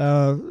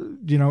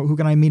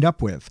I meet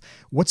up with?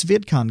 What's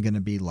VidCon going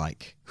to be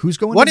like? Who's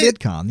going to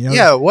VidCon?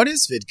 Yeah, what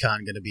is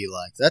VidCon going to be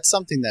like? That's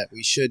something that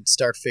we should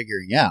start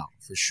figuring out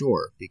for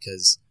sure,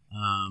 because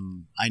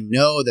I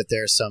know that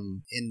there's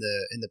some in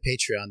the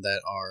Patreon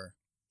that are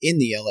in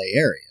the LA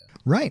area.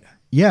 Right.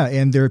 Yeah,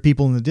 and there are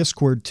people in the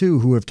Discord too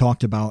who have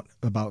talked about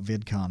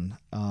VidCon.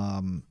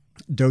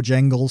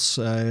 Dojangles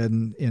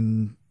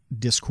in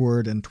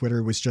Discord and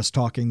Twitter was just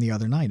talking the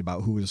other night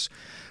about who is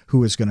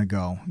going to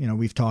go.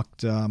 We've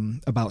talked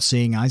about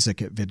seeing Isaac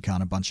at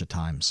VidCon a bunch of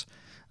times.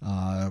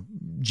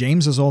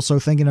 James is also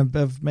thinking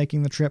of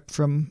making the trip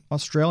from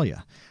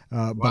Australia.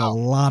 Wow. But a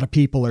lot of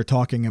people are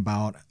talking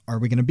about, are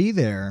we going to be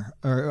there?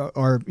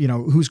 Or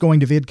who's going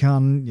to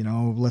VidCon?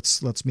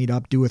 Let's meet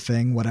up, do a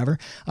thing, whatever.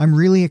 I'm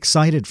really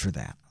excited for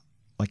that.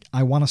 Like,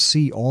 I want to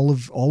see all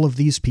of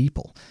these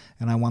people,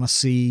 and I want to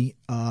see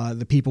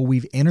the people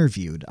we've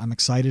interviewed. I'm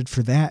excited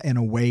for that in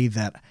a way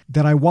that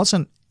I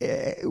wasn't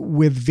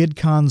with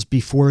VidCons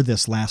before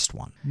this last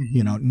one.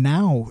 Mm-hmm.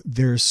 Now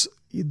there's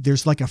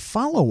like a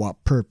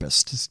follow-up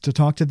purpose to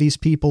talk to these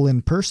people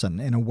in person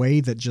in a way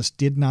that just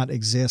did not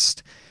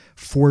exist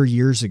 4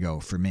 years ago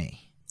for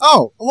me.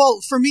 Oh,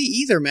 well, for me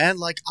either, man.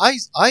 Like, I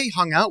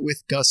hung out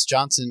with Gus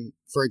Johnson,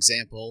 for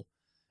example,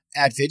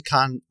 at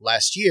VidCon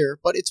last year,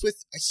 but it's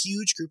with a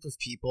huge group of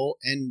people,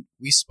 and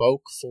we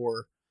spoke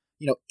for,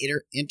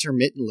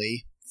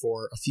 intermittently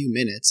for a few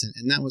minutes,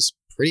 and that was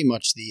pretty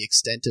much the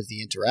extent of the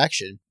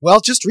interaction.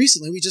 Well, just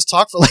recently, we just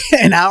talked for like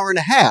an hour and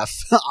a half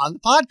on the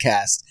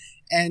podcast,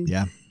 and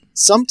yeah.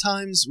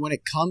 Sometimes when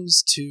it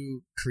comes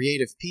to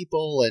creative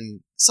people,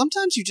 and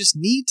sometimes you just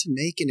need to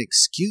make an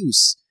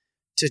excuse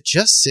to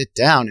just sit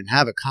down and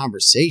have a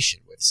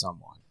conversation with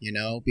someone.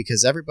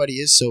 Because everybody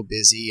is so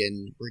busy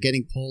and we're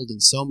getting pulled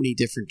in so many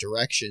different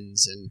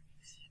directions. And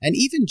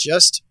even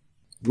just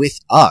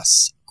with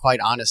us, quite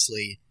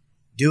honestly,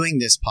 doing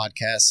this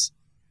podcast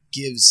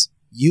gives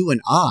you and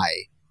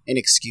I an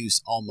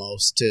excuse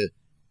almost to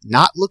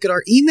not look at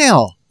our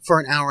email for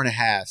an hour and a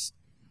half,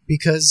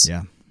 because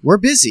we're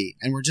busy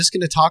and we're just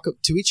going to talk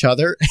to each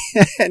other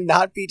and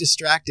not be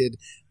distracted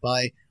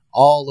by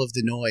all of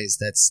the noise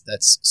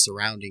that's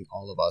surrounding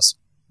all of us.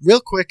 Real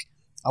quick,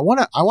 I want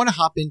to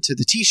hop into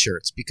the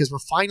t-shirts, because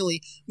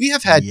we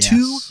have had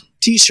 2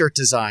 t-shirt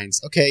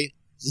designs. Okay,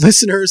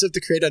 listeners of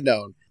the Create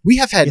Unknown, we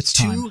have had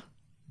two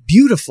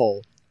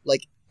beautiful,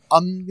 like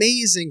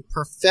amazing,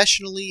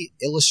 professionally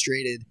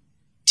illustrated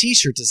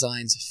t-shirt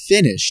designs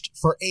finished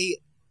for a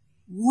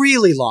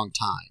really long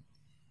time.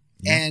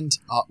 Yeah. And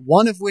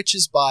one of which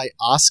is by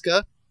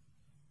Oska,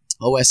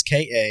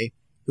 Oska,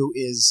 who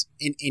is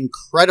an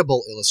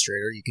incredible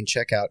illustrator. You can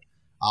check out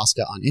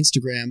Oska on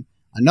Instagram.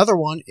 Another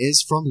one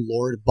is from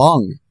Lord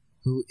Bung,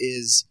 who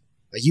is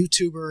a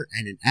YouTuber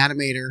and an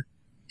animator,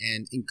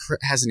 and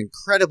has an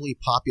incredibly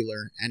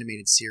popular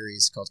animated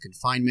series called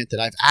Confinement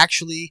that I've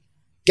actually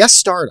guest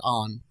starred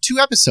on 2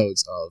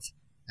 episodes of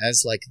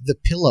as like the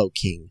Pillow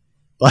King.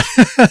 But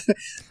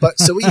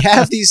so we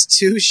have these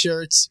 2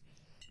 shirts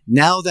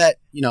now that,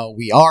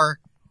 we are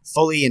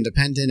fully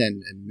independent,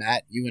 and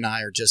Matt, you and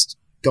I are just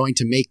going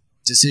to make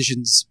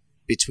decisions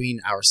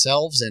between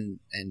ourselves and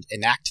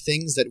enact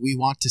things that we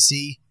want to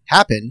see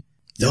happen.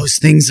 Those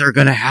things are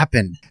going to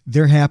happen.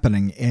 They're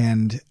happening.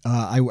 And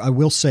I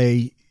will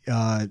say,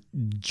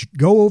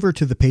 go over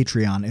to the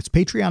Patreon. It's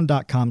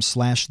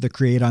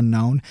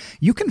patreon.com/thecreateunknown.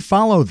 You can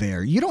follow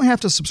there. You don't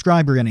have to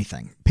subscribe or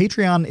anything.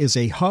 Patreon is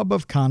a hub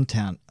of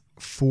content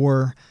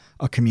for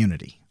a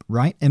community,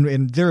 right?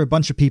 And there are a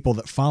bunch of people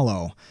that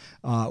follow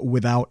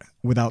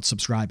without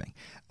subscribing.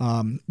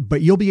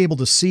 But you'll be able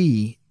to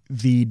see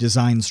the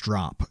designs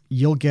drop.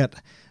 You'll get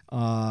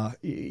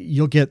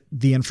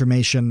the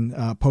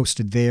information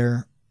posted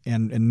there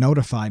and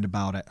notified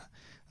about it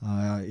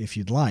if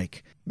you'd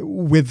like,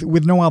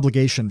 with no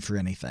obligation for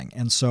anything.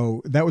 And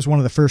so that was one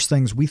of the first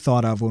things we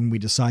thought of when we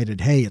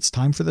decided, hey, it's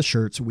time for the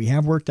shirts. We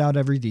have worked out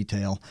every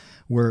detail.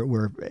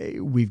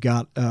 We've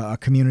got a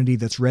community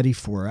that's ready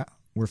for it.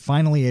 We're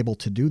finally able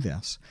to do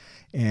this,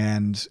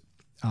 and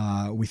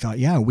we thought,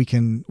 we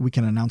can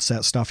announce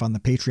that stuff on the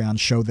Patreon,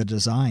 show the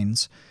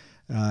designs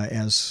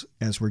as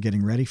we're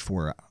getting ready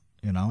for it.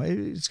 You know,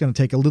 it's going to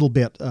take a little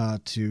bit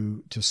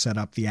to set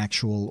up the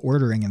actual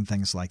ordering and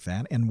things like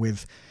that. And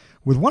with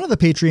one of the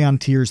Patreon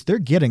tiers, they're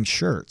getting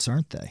shirts,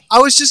 aren't they? I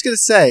was just going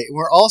to say,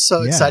 we're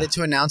also excited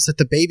to announce that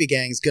the Baby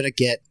Gang is going to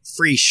get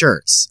free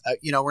shirts.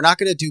 We're not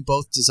going to do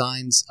both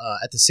designs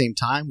at the same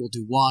time. We'll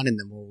do one, and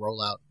then we'll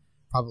roll out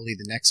probably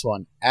the next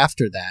one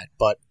after that.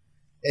 But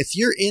if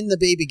you're in the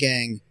Baby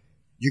Gang,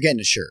 you're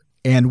getting a shirt.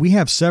 And we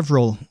have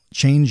several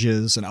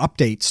changes and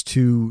updates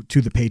to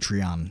the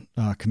Patreon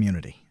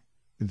community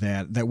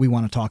that we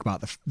want to talk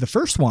about. The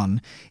first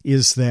one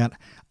is that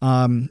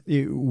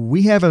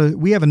we have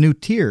a new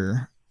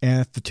tier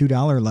at the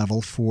 $2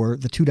 level for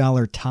the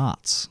 $2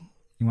 tots.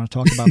 You want to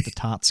talk about the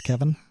tots,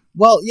 Kevin?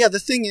 Well, yeah, the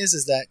thing is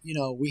that,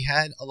 we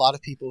had a lot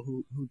of people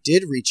who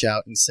did reach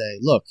out and say,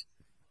 look,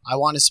 I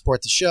want to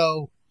support the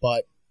show,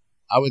 but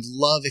I would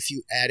love if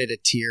you added a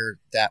tier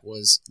that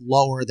was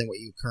lower than what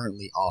you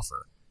currently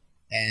offer.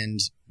 And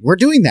we're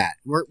doing that.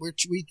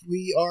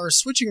 We are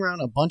switching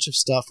around a bunch of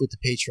stuff with the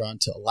Patreon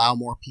to allow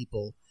more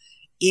people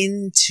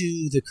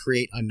into the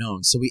Create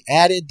Unknown. So we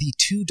added the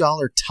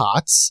 $2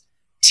 tots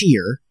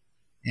tier.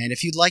 And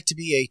if you'd like to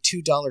be a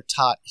 $2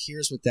 tot,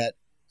 here's what that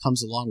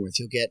comes along with.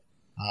 You'll get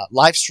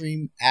live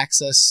stream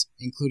access,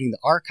 including the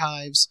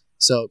archives.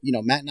 So,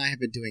 Matt and I have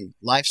been doing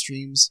live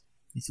streams.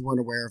 If you weren't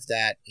aware of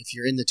that, if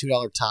you're in the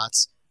 $2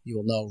 tots, you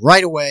will know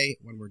right away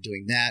when we're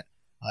doing that.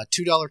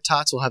 $2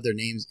 tots will have their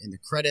names in the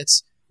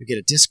credits. You get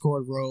a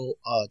Discord role,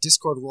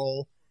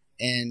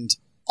 and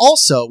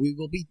also we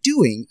will be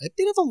doing a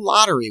bit of a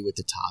lottery with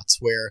the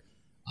tots, where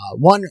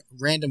one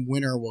random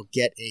winner will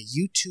get a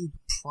YouTube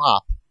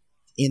prop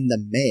in the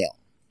mail.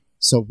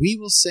 So we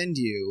will send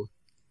you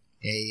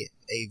a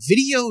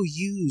video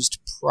used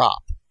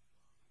prop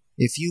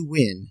if you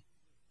win,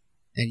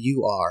 and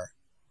you are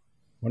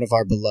one of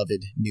our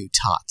beloved new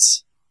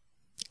tots.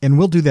 And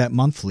we'll do that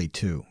monthly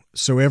too.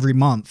 So every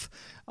month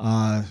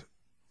a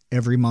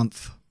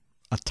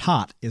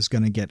tot is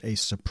going to get a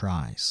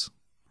surprise.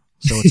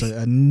 So it's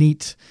a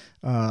neat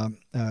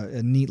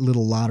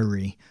little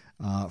lottery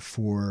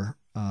for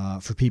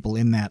people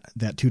in that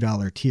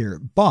 $2 tier.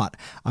 But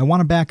I want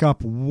to back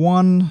up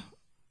one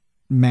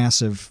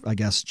massive, I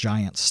guess,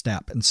 giant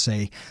step and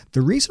say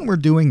the reason we're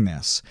doing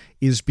this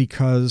is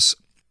because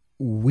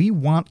we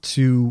want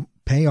to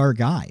pay our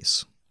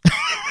guys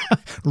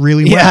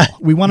really well. Yeah.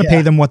 We want to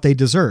pay them what they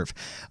deserve.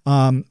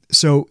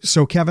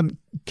 So Kevin,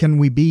 can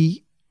we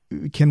be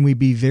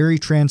very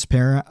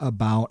transparent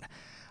about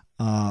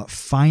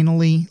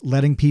finally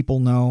letting people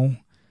know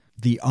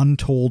the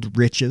untold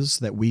riches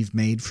that we've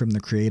made from the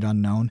Create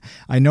Unknown?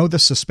 I know the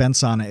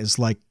suspense on it is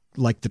like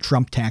the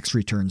Trump tax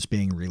returns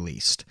being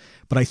released,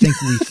 but I think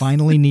we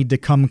finally need to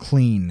come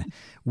clean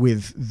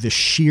with the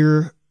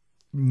sheer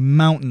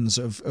mountains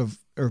of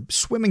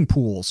swimming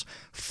pools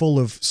full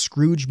of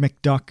Scrooge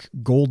McDuck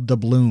gold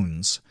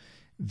doubloons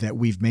that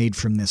we've made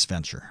from this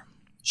venture.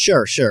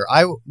 Sure.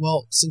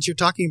 Well, since you're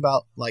talking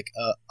about like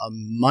a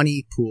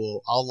money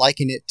pool, I'll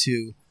liken it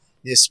to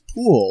this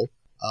pool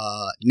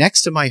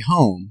next to my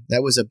home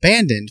that was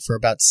abandoned for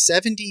about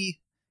 70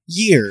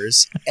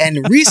 years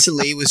and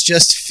recently was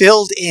just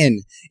filled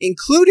in,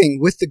 including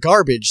with the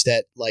garbage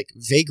that like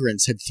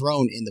vagrants had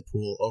thrown in the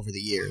pool over the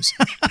years.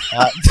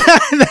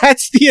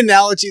 That's the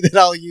analogy that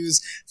I'll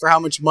use for how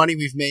much money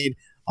we've made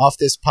off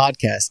this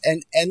podcast.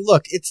 And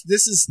look,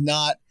 this is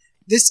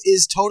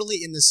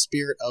totally in the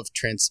spirit of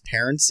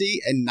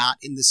transparency and not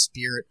in the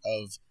spirit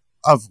of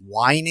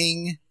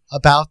whining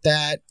about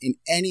that in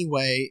any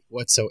way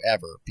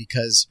whatsoever,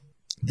 because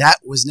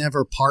that was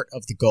never part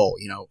of the goal.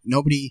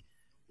 Nobody,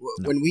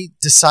 when we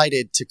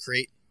decided to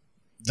create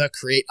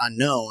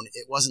Unknown,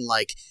 it wasn't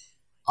like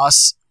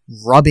us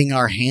rubbing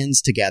our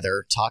hands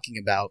together talking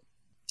about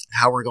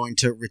how we're going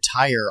to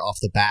retire off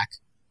the back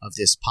of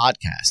this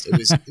podcast. It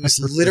was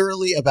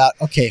literally about,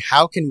 okay,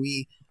 how can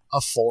we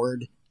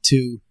afford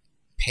to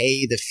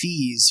pay the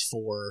fees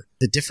for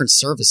the different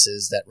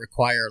services that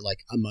require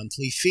like a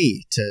monthly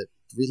fee to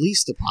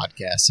release the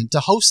podcast and to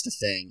host the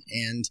thing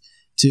and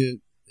to,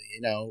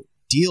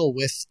 deal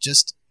with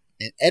just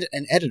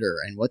an editor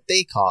and what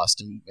they cost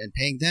and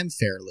paying them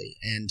fairly.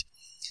 And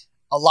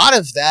a lot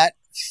of that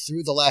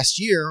through the last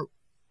year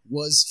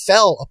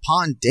fell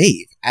upon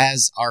Dave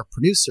as our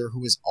producer,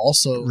 who is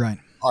also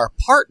our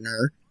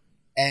partner.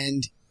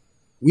 And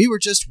we were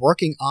just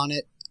working on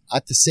it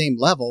at the same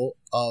level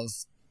of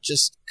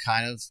just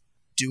kind of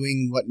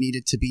doing what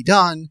needed to be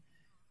done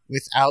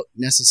without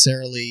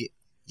necessarily,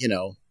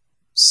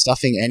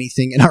 stuffing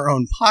anything in our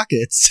own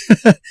pockets.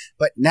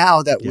 But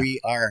now that we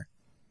are,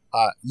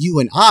 you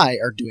and I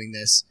are doing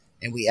this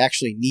and we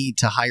actually need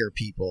to hire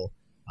people,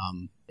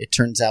 it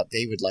turns out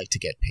they would like to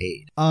get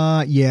paid.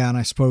 Yeah, and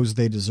I suppose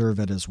they deserve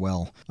it as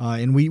well.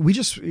 And we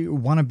just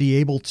want to be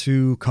able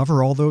to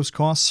cover all those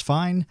costs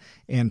fine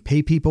and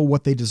pay people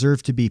what they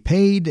deserve to be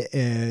paid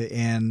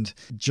and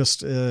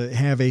just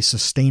have a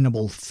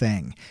sustainable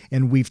thing.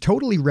 And we've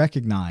totally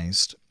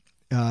recognized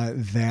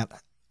that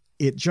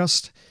it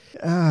just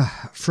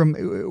from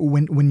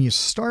when you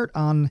start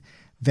on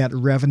that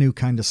revenue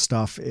kind of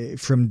stuff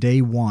from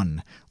day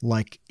one.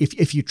 Like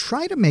if you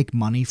try to make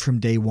money from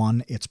day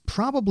one, it's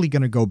probably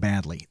going to go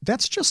badly.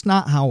 That's just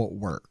not how it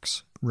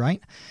works,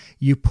 right?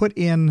 You put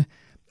in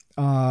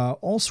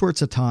all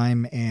sorts of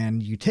time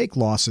and you take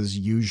losses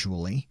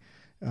usually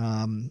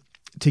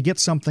to get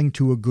something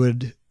to a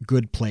good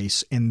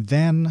place, and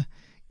then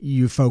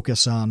you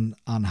focus on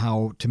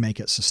how to make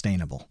it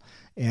sustainable.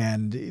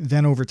 And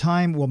then over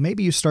time, well,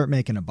 maybe you start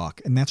making a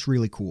buck, and that's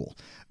really cool.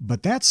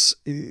 But that's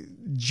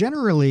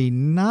generally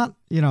not,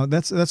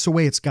 that's the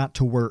way it's got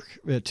to work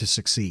to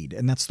succeed.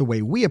 And that's the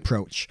way we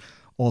approach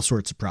all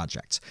sorts of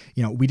projects.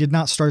 We did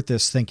not start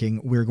this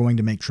thinking we're going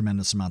to make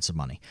tremendous amounts of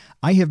money.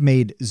 I have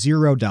made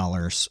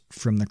 $0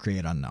 from the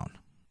Create Unknown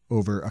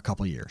over a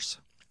couple years.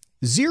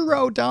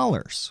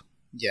 $0.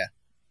 Yeah.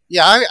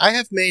 Yeah, I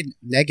have made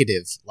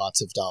negative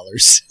lots of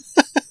dollars.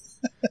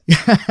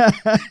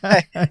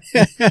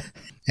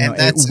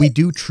 And we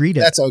do treat it.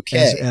 That's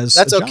okay. As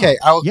that's okay.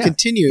 Job. I will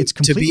continue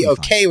to be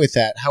okay fine. with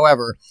that.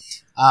 However,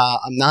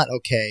 I'm not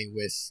okay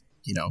with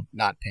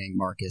not paying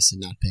Marcus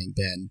and not paying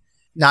Ben,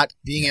 not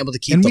being able to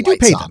keep and the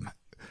lights pay on. Them.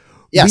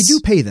 Yes, we do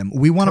pay them.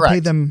 We want to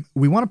pay them.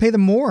 We want to pay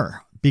them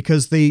more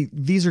because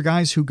these are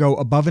guys who go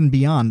above and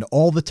beyond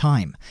all the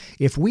time.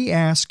 If we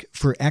ask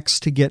for X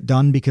to get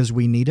done because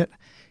we need it,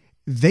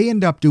 they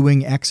end up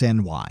doing X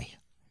and Y,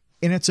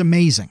 and it's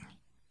amazing.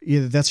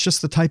 That's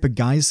just the type of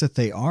guys that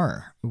they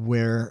are,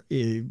 where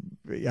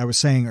I was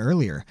saying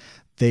earlier,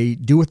 they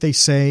do what they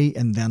say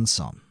and then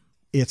some.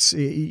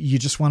 You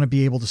just want to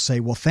be able to say,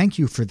 well, thank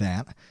you for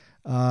that.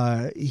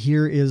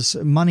 Here is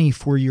money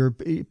for your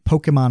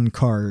Pokemon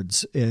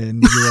cards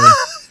and your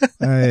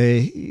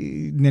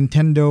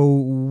Nintendo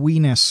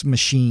Wii NES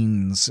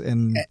machines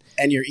and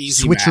your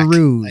Easy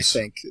switcheroos. Mac, I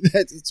think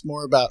it's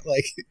more about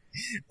like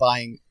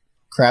buying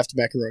Kraft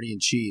macaroni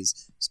and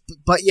cheese.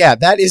 But yeah,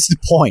 that is the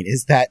point,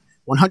 is that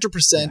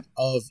 100%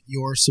 of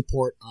your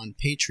support on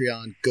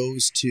Patreon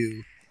goes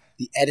to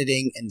the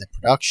editing and the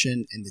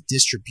production and the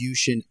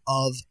distribution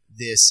of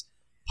this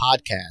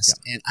podcast.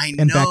 Yeah.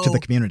 And back to the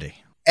community.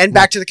 And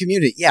back to the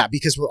community. Yeah,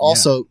 because we're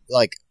also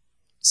like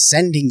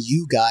sending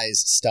you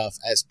guys stuff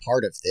as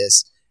part of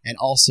this, and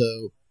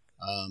also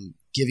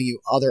giving you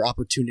other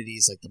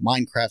opportunities like the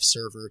Minecraft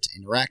server to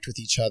interact with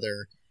each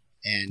other,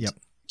 and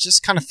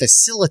just kind of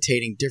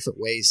facilitating different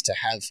ways to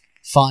have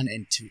fun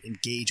and to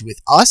engage with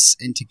us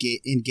and to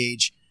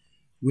engage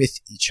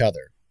with each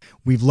other.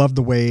 We've loved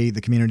the way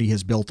the community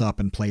has built up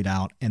and played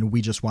out, and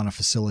we just want to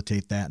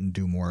facilitate that and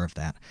do more of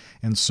that.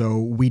 And so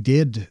we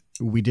did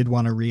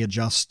want to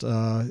readjust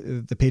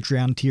the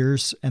Patreon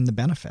tiers and the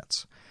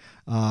benefits.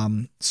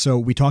 So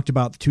we talked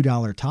about the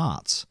 $2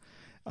 tots.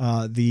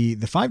 The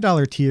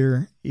 $5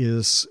 tier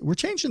we're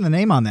changing the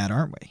name on that,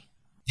 aren't we?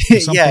 To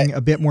something a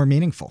bit more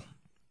meaningful.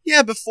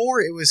 Yeah,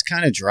 before it was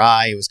kind of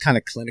dry. It was kind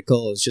of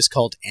clinical. It was just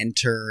called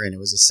Enter, and it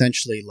was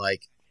essentially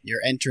like you're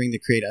entering the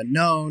Create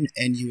Unknown,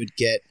 and you would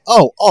get...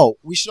 Oh,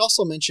 we should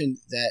also mention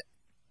that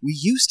we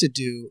used to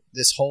do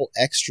this whole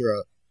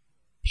extra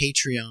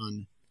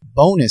Patreon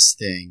bonus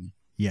thing.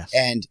 Yes.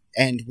 And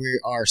we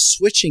are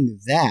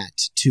switching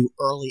that to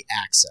early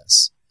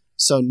access.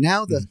 So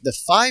now the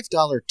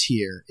 $5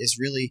 tier is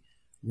really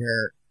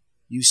where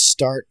you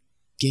start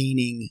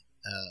gaining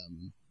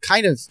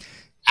kind of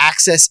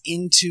access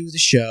into the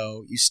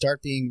show. You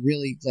start being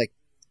really like,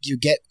 you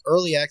get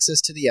early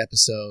access to the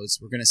episodes.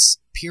 We're going to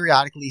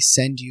periodically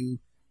send you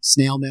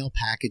snail mail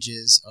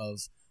packages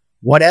of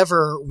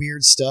whatever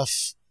weird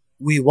stuff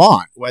we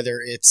want, whether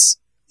it's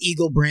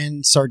Eagle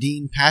brand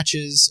sardine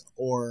patches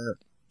or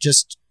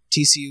just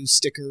TCU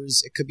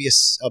stickers. It could be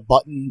a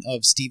button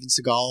of Steven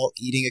Seagal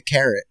eating a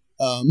carrot.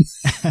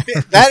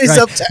 That is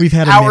up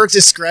to our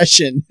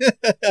discretion.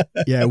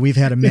 Yeah, we've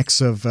had a mix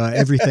of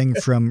everything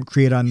from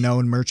Create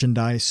Unknown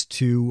merchandise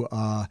to,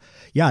 I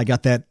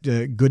got that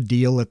good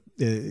deal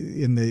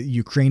in the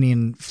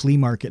Ukrainian flea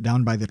market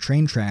down by the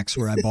train tracks,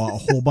 where I bought a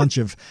whole bunch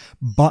of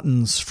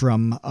buttons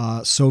from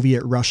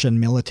Soviet Russian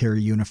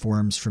military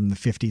uniforms from the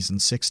 50s and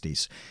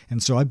 60s.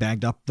 And so I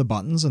bagged up the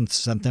buttons and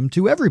sent them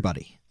to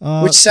everybody.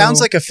 Which sounds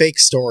like a fake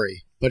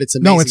story. But it's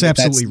amazing. No, it's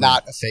absolutely that's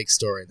not a fake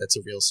story. That's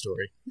a real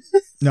story.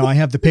 No, I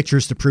have the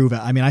pictures to prove it.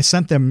 I mean, I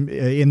sent them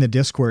in the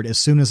Discord as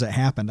soon as it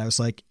happened. I was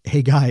like,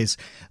 "Hey guys,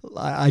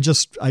 I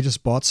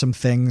just bought some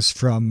things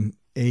from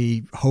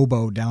a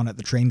hobo down at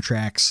the train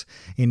tracks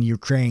in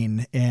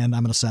Ukraine, and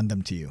I'm going to send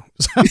them to you."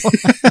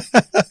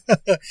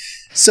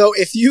 So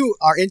if you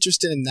are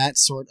interested in that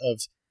sort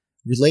of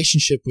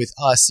relationship with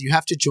us, you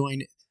have to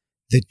join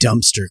the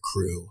Dumpster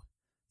Crew.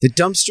 The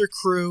Dumpster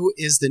Crew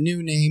is the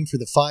new name for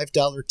the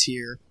 $5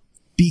 tier,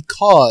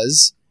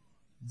 because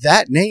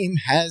that name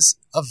has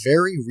a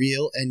very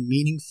real and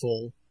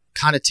meaningful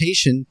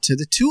connotation to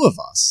the two of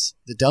us.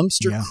 The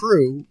Dumpster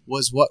Crew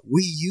was what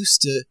we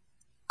used to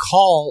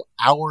call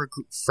our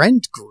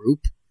friend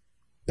group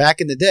back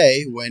in the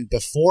day, when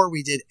before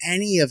we did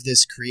any of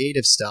this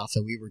creative stuff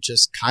and we were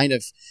just kind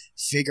of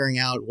figuring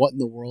out what in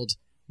the world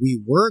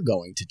we were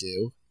going to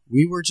do.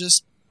 We were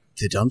just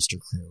the Dumpster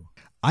Crew.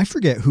 I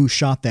forget who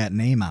shot that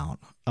name out.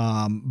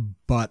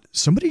 But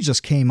somebody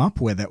just came up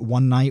with it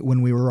one night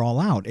when we were all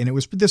out. And it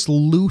was this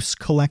loose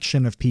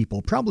collection of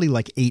people, probably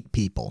like 8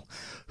 people,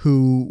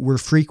 who were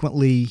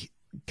frequently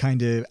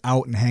kind of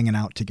out and hanging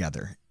out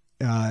together.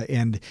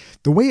 And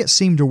the way it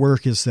seemed to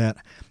work is that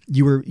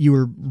you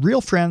were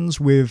real friends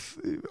with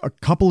a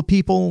couple of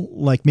people,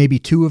 like maybe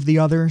 2 of the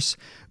others,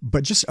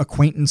 but just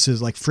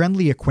acquaintances, like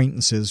friendly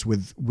acquaintances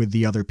with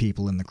the other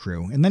people in the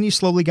crew. And then you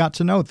slowly got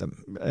to know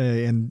them,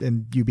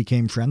 and you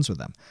became friends with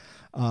them.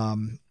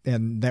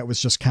 And that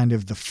was just kind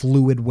of the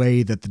fluid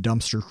way that the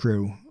Dumpster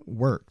Crew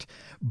worked.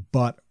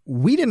 But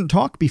we didn't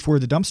talk before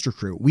the Dumpster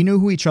Crew. We knew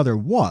who each other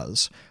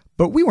was,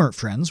 but we weren't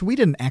friends. We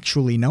didn't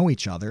actually know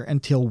each other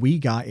until we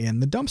got in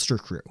the Dumpster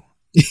Crew.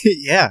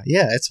 Yeah,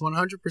 it's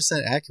 100%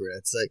 accurate.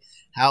 It's like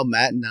how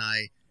Matt and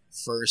I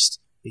first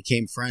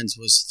became friends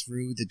was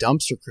through the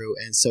Dumpster Crew.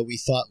 And so we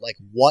thought, like,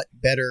 what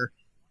better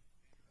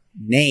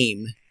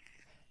name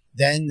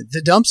than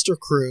the Dumpster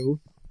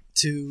Crew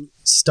to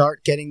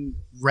start getting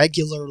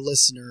regular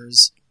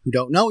listeners who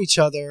don't know each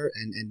other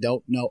and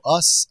don't know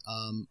us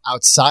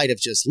outside of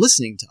just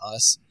listening to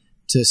us,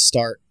 to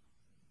start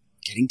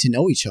getting to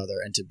know each other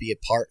and to be a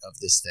part of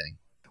this thing.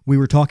 We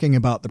were talking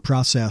about the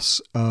process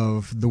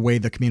of the way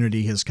the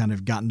community has kind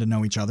of gotten to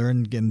know each other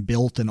and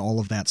built and all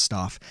of that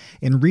stuff,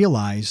 and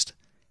realized,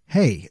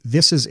 hey,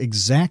 this is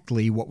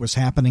exactly what was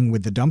happening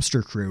with the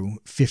Dumpster Crew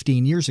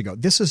 15 years ago.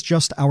 This is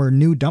just our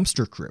new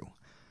Dumpster Crew.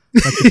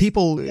 Like the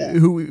people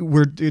who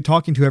we're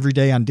talking to every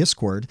day on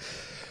Discord,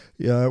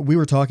 we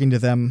were talking to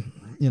them,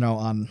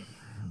 on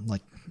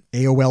like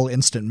AOL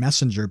Instant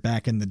Messenger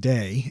back in the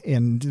day,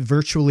 and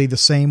virtually the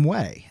same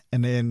way,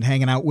 and then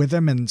hanging out with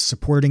them and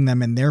supporting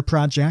them in their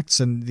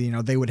projects. And,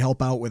 they would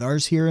help out with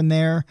ours here and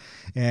there,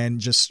 and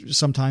just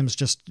sometimes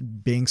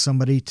just being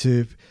somebody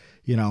to,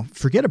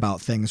 forget about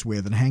things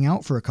with and hang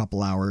out for a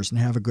couple hours and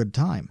have a good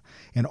time.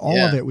 And all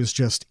of it was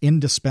just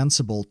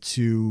indispensable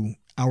to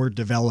our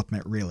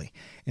development, really.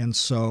 And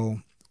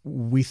so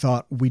we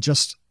thought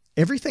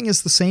everything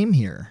is the same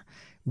here.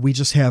 We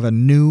just have a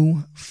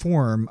new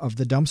form of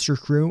the Dumpster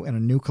Crew and a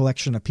new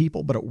collection of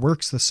people, but it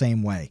works the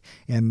same way.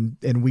 And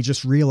we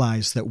just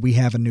realized that we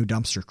have a new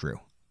Dumpster Crew.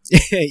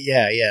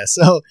 Yeah.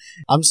 So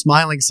I'm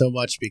smiling so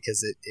much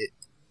because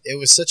it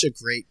was such a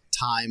great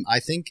time, I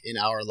think, in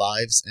our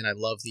lives. And I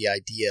love the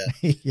idea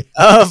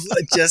of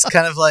just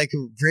kind of like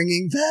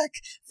bringing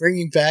back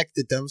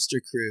the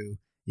Dumpster Crew,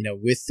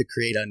 with the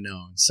Create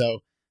Unknown. So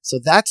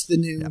that's the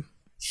new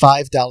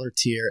 $5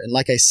 tier. And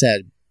like I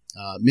said,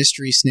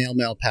 mystery snail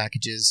mail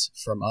packages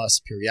from us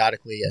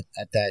periodically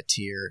at that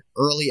tier,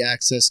 early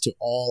access to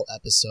all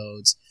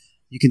episodes.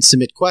 You can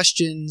submit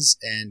questions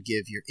and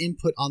give your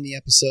input on the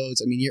episodes.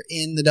 I mean, you're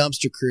in the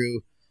Dumpster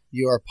Crew.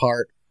 You are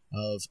part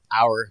of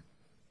our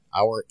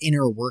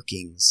inner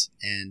workings,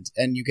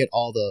 and you get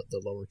all the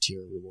lower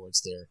tier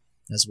rewards there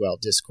as well.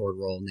 Discord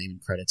role, name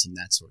and credits, and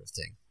that sort of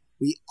thing.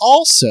 We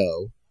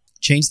also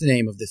changed the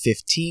name of the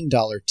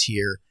 $15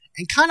 tier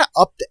and kind of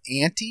upped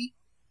the ante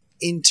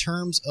in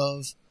terms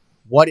of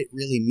what it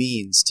really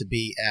means to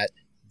be at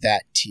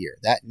that tier.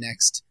 That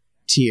next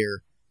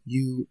tier,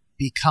 you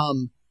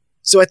become...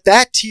 So at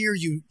that tier,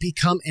 you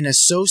become an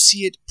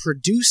associate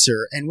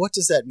producer. And what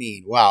does that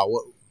mean? Wow,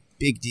 what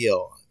big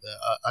deal.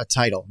 A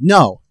title.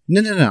 No.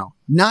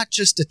 Not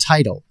just a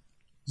title.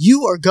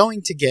 You are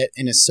going to get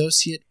an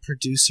associate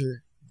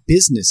producer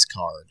business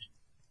card,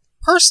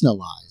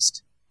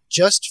 personalized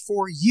just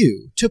for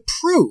you, to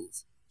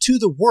prove to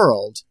the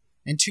world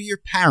and to your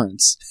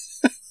parents,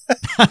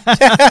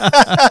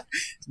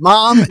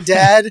 Mom,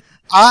 Dad,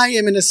 I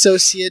am an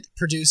associate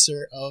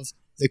producer of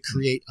the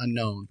Create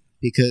Unknown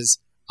because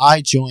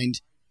I joined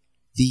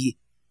the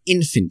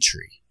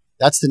infantry.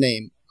 That's the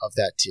name of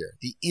that tier,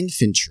 the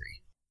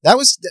infantry.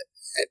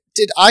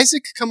 Did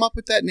Isaac come up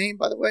with that name,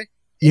 by the way?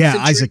 Yeah,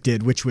 Isaac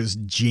did, which was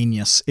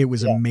genius. It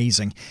was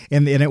amazing.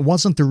 And it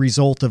wasn't the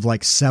result of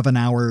like 7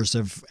 hours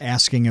of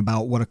asking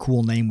about what a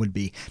cool name would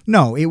be.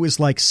 No, it was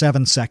like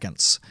 7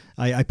 seconds.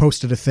 I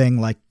posted a thing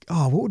like,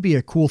 oh, what would be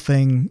a cool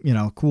thing,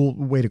 cool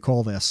way to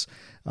call this?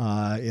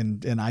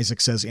 And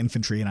Isaac says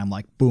infantry, and I'm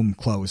like, boom,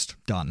 closed,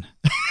 done.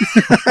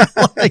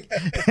 Like,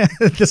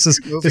 this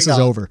is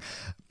over.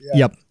 Yeah.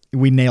 Yep,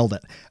 we nailed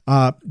it.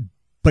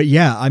 But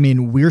yeah, I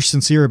mean, we're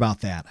sincere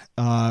about that.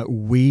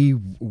 We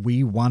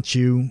want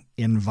you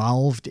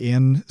involved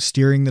in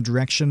steering the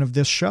direction of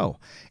this show.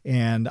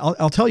 And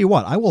I'll tell you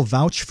what, I will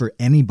vouch for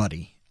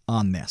anybody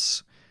on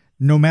this,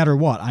 no matter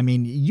what. I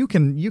mean, you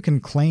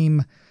can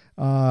claim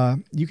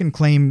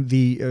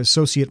the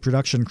associate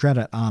production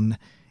credit on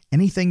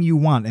anything you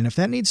want. And if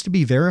that needs to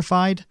be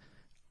verified,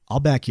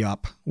 I'll back you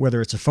up, whether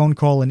it's a phone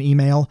call, an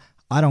email,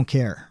 I don't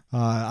care.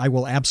 I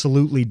will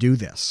absolutely do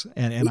this.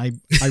 And I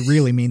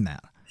really mean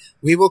that.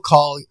 We will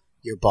call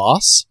your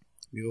boss.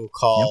 We will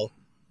call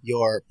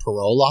your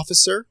parole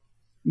officer.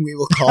 We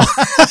will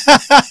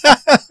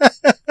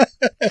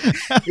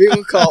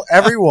call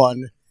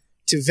everyone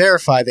to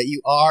verify that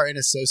you are an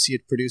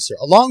associate producer.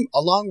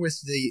 Along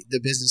with the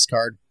business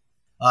card,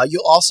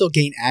 you'll also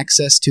gain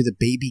access to the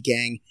Baby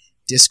Gang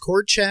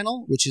Discord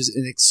channel, which is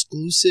an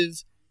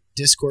exclusive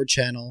Discord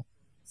channel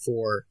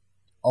for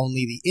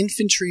only the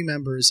infantry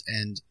members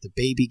and the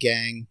baby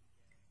gang.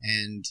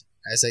 And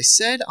as I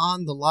said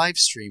on the live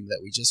stream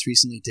that we just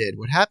recently did,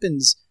 what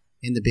happens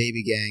in the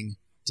baby gang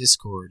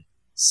Discord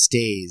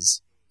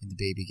stays in the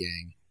baby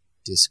gang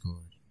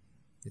Discord.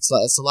 It's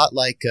a lot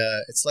like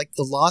it's like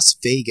the Las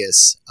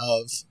Vegas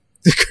of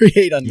the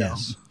Create Unknown.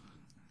 Yes.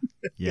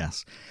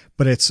 Yes,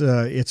 but it's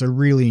a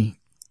really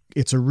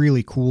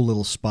cool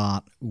little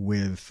spot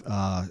with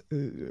a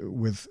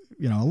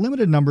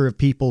limited number of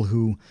people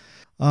who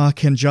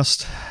can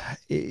just,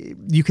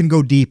 you can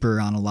go deeper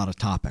on a lot of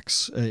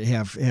topics,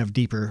 have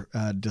deeper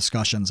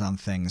discussions on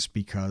things,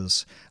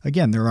 because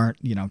again, there aren't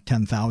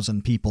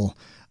 10,000 people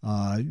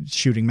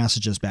shooting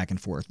messages back and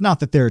forth.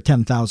 Not that there are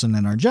 10,000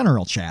 in our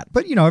general chat,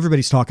 but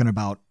everybody's talking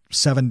about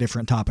 7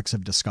 different topics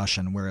of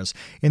discussion, whereas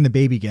in the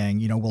baby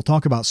gang, we'll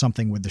talk about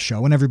something with the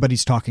show and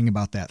everybody's talking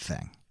about that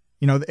thing.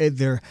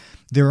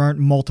 There aren't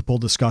multiple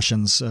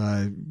discussions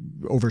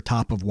over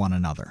top of one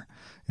another.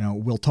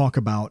 We'll talk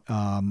about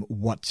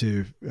what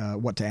to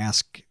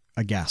ask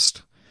a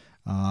guest,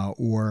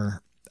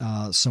 or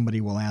somebody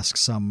will ask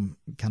some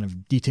kind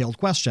of detailed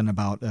question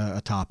about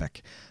a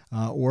topic,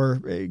 or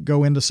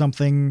go into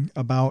something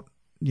about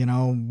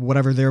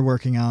whatever they're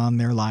working on,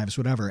 their lives,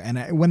 whatever.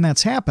 And when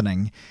that's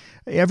happening,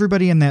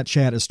 everybody in that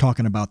chat is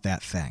talking about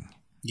that thing.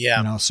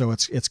 Yeah. So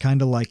it's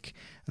kind of like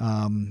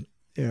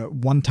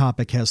one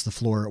topic has the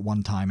floor at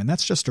one time, and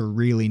that's just a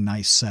really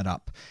nice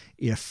setup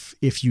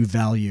if you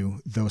value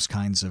those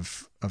kinds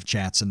of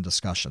chats and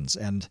discussions.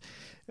 And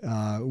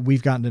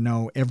we've gotten to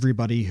know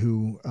everybody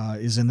who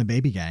is in the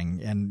baby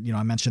gang, and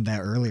I mentioned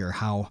that earlier,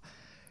 how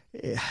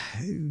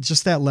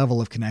just that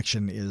level of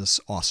connection is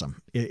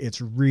awesome.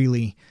 It's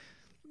really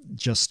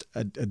just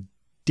a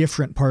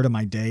different part of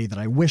my day that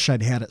I wish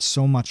I'd had it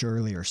so much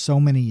earlier, so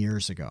many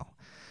years ago,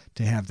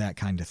 to have that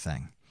kind of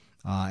thing.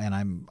 And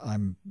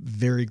I'm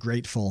very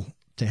grateful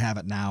to have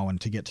it now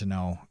and to get to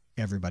know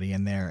everybody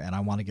in there. And I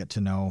want to get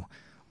to know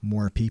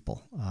more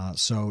people.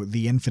 So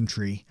the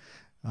infantry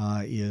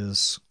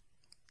is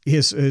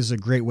a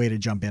great way to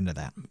jump into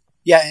that.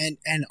 Yeah,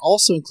 and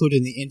also included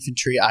in the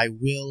infantry, I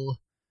will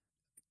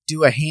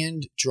do a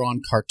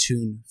hand-drawn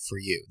cartoon for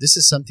you. This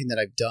is something that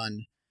I've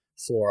done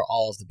for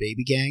all of the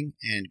baby gang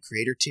and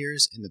creator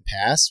tiers in the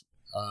past.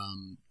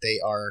 They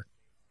are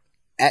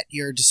at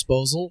your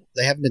disposal.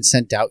 They haven't been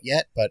sent out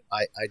yet, but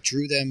I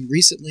drew them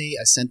recently.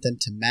 I sent them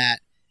to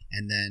Matt,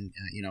 and then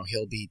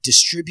he'll be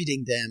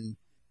distributing them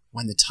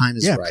when the time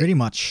is right. Yeah,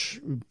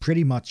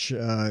 pretty much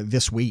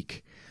this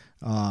week.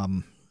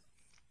 That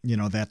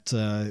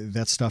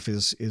stuff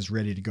is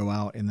ready to go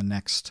out in the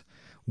next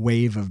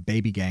wave of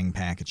baby gang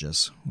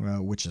packages,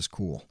 which is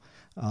cool.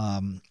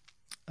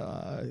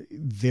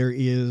 There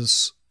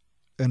is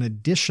an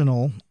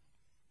additional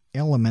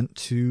element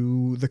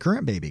to the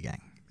current baby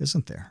gang,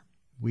 isn't there?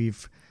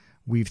 We've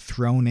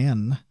thrown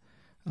in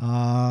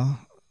a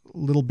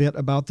little bit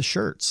about the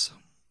shirts.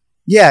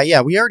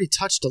 Yeah, we already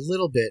touched a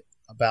little bit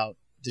about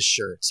the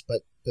shirts,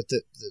 but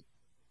the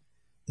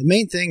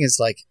main thing is,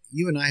 like,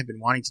 you and I have been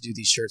wanting to do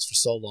these shirts for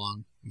so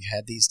long. We've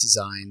had these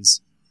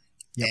designs,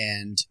 yep.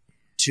 And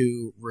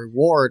to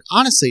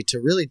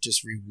really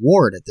just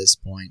reward at this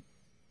point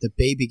the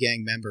baby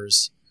gang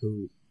members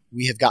who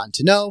we have gotten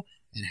to know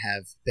and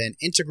have been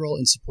integral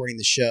in supporting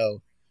the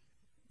show.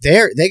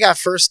 They got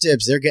first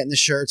dibs. They're getting the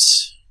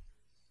shirts.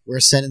 We're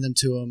sending them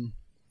to them,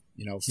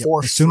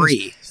 for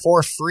free.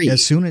 For free.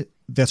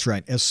 That's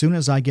right. As soon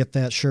as I get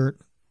that shirt,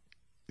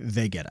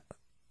 they get it.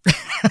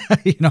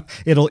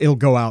 It'll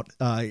go out.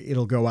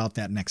 It'll go out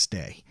that next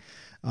day,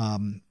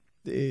 and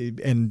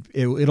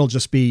it'll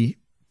just be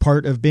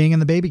part of being in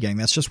the baby gang.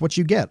 That's just what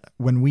you get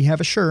when we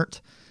have a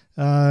shirt.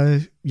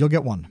 You'll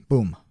get one.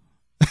 Boom.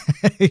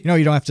 You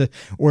don't have to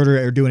order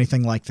it or do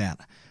anything like that.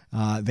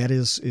 That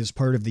is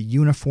part of the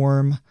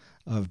uniform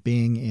of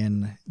being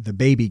in the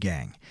baby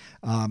gang.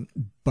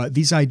 But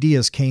these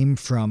ideas came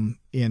from,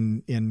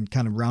 in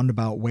kind of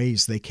roundabout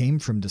ways, they came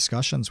from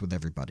discussions with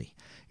everybody.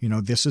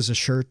 This is a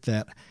shirt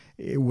that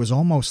it was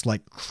almost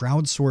like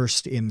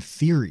crowdsourced in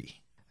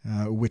theory,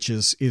 which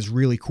is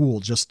really cool.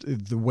 Just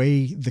the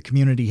way the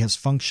community has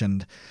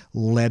functioned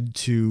led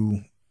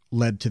to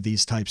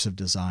these types of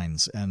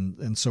designs.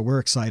 And so we're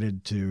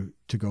excited to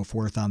go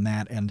forth on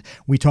that. And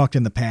we talked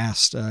in the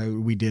past,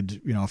 we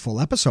did, a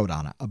full episode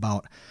on it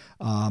about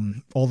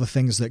all the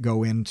things that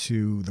go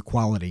into the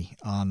quality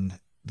on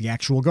the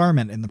actual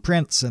garment and the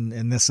prints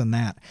and this and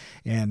that.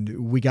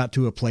 And we got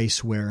to a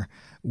place where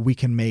we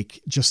can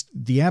make just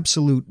the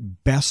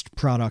absolute best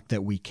product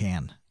that we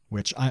can,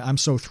 which I'm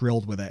so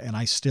thrilled with it. And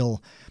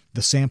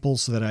the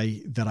samples that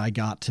I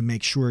got to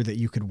make sure that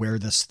you could wear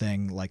this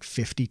thing like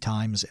 50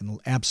 times and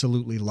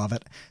absolutely love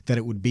it, that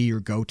it would be your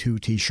go-to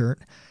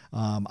t-shirt.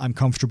 I'm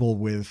comfortable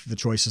with the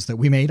choices that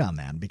we made on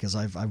that because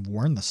I've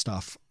worn the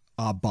stuff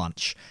a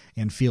bunch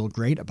and feel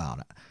great about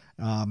it.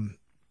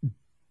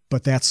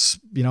 But that's,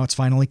 it's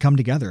finally come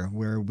together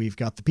where we've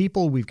got the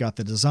people, we've got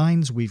the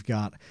designs, we've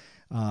got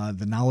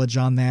the knowledge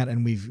on that.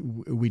 And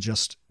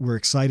we're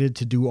excited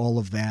to do all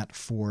of that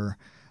for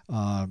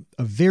a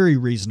very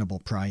reasonable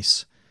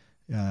price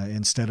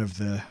instead of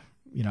the,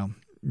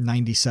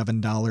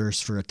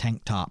 $97 for a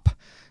tank top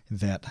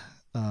that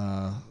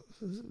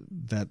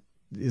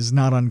is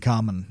not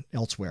uncommon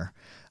elsewhere.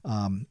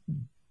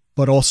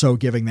 But also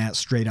giving that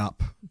straight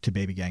up to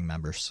Baby Gang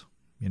members.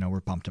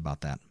 We're pumped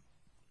about that.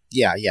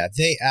 Yeah,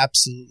 they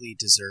absolutely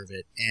deserve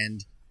it.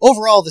 And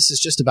overall, this is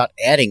just about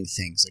adding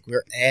things. Like,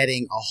 we're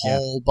adding a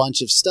whole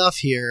bunch of stuff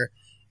here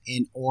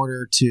in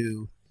order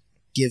to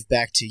give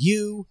back to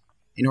you,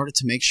 in order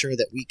to make sure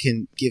that we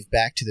can give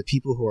back to the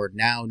people who are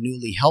now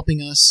newly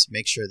helping us,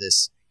 make sure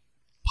this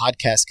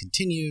podcast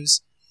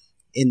continues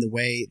in the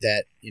way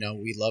that,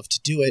 we love to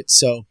do it.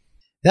 So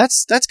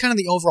that's kind of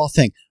the overall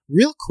thing.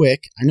 Real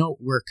quick, I know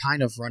we're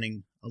kind of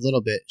running a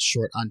little bit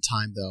short on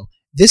time, though.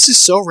 This is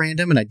so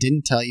random, and I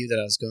didn't tell you that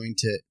I was going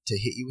to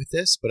hit you with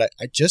this, but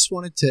I just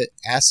wanted to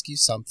ask you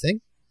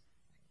something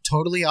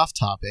totally off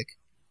topic,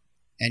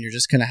 and you're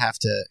just going to have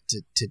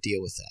to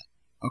deal with that.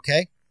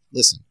 Okay?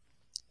 Listen.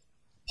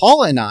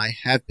 Paula and I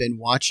have been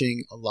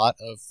watching a lot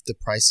of The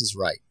Price is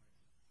Right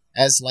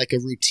as like a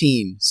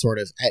routine sort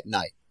of at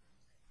night.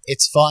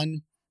 It's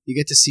fun. You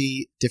get to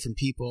see different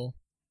people.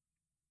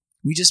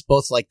 We just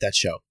both like that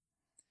show.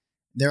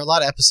 There are a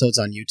lot of episodes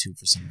on YouTube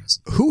for some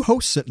reason. Who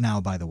hosts it now,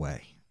 by the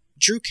way?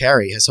 Drew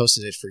Carey has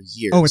hosted it for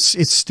years. Oh,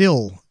 it's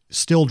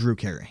still Drew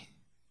Carey.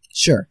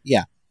 Sure,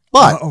 yeah.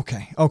 But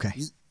okay.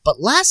 But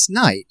last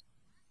night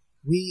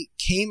we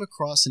came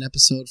across an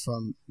episode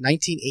from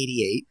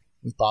 1988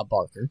 with Bob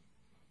Barker.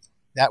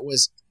 That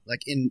was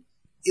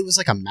it was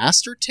like a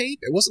master tape.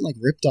 It wasn't like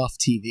ripped off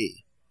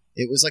TV.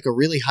 It was like a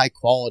really high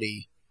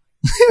quality.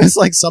 It was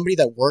like somebody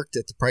that worked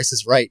at The Price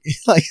is Right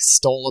like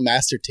stole a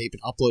master tape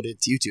and uploaded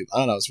it to YouTube. I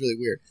don't know. It's really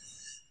weird.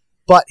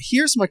 But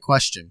here's my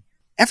question.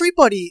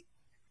 Everybody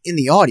in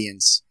the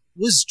audience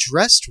was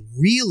dressed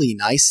really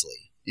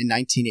nicely in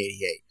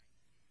 1988.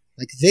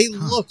 Like, they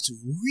looked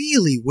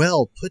really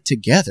well put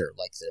together.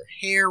 Like, their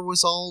hair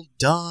was all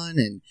done,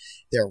 and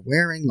they're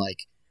wearing,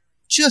 like,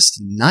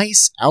 just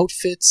nice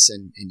outfits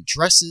and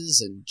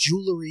dresses and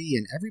jewelry,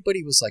 and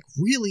everybody was, like,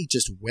 really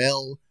just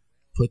well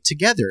put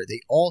together. They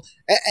all...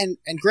 And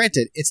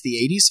granted, it's the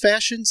 80s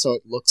fashion, so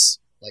it looks,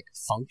 like,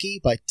 funky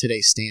by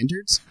today's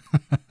standards.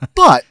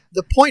 But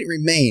the point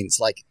remains,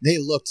 like, they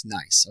looked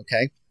nice,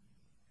 okay?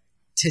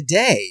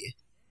 Today,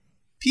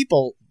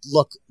 people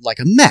look like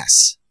a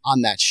mess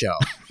on that show.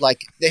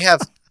 Like, they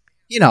have,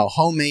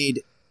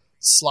 homemade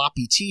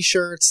sloppy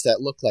t-shirts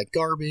that look like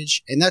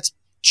garbage, and that's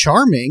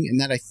charming, and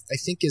that I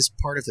think is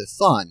part of the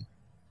fun.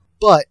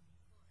 But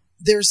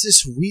there's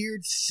this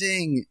weird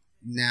thing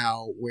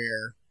now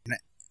where,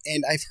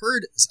 and I've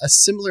heard a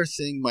similar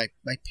thing, my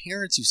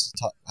parents used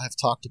to have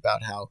talked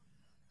about how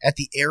at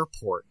the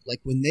airport, like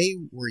when they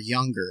were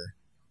younger,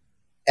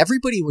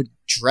 everybody would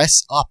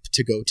dress up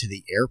to go to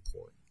the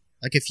airport.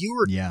 Like, if you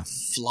were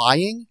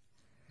flying,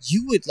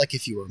 you would, like,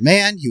 if you were a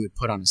man, you would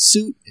put on a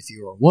suit. If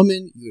you were a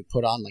woman, you would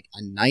put on, like,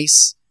 a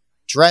nice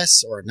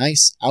dress or a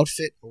nice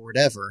outfit or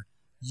whatever.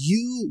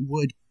 You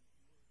would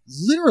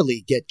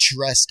literally get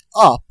dressed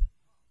up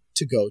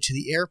to go to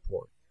the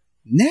airport.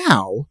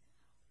 Now,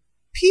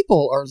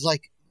 people are,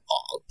 like,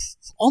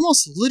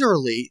 almost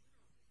literally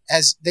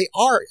as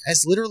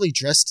literally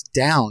dressed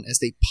down as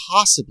they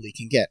possibly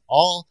can get.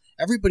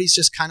 Everybody's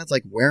just kind of,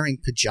 like, wearing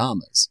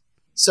pajamas.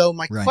 So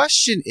my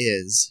question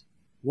is,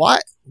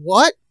 what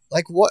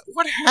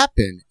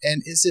happened?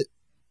 And is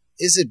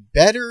it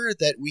better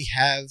that we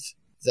have,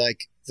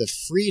 like, the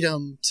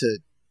freedom to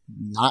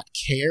not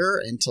care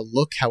and to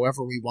look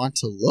however we want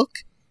to look?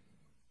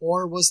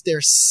 Or was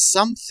there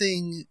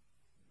something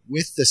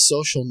with the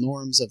social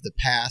norms of the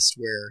past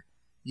where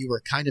you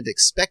were kind of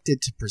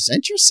expected to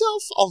present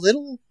yourself a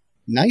little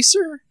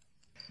nicer?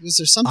 Was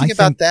there something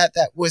about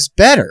that was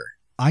better?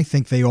 I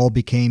think they all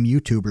became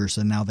YouTubers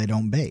and now they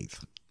don't bathe.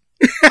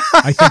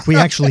 I think we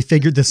actually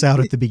figured this out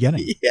at the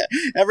beginning. Yeah,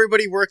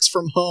 everybody works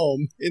from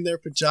home in their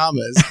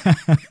pajamas,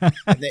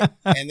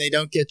 and they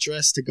don't get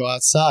dressed to go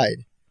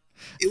outside.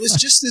 It was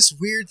just this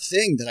weird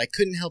thing that I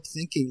couldn't help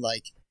thinking,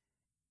 like,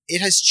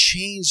 it has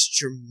changed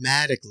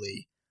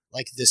dramatically,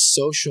 like the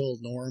social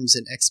norms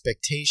and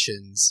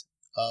expectations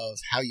of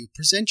how you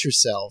present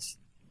yourself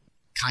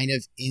kind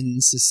of in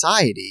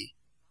society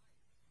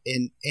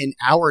in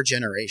our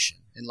generation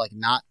in, like,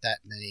 not that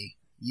many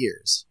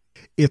years.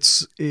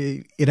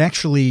 It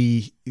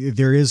actually,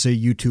 there is a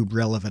YouTube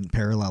relevant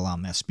parallel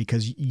on this,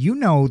 because you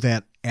know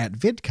that at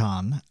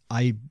VidCon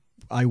I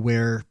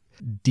wear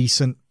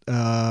decent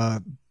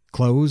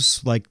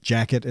clothes, like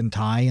jacket and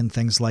tie and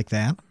things like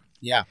that.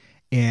 Yeah.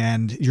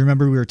 And you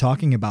remember we were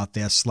talking about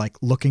this, like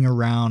looking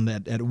around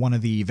at one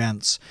of the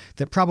events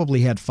that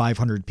probably had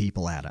 500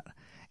 people at it.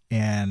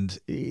 And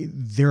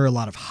there are a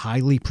lot of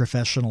highly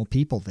professional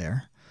people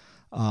there.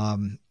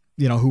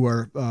 Who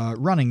are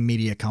running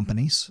media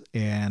companies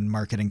and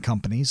marketing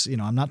companies.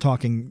 I'm not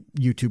talking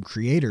YouTube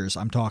creators.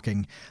 I'm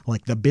talking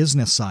like the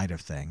business side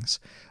of things.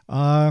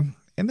 And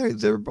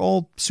they're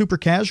all super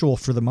casual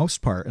for the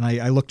most part. And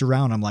I looked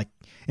around, I'm like,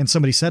 and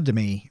somebody said to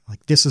me,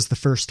 like, this is the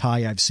first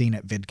tie I've seen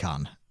at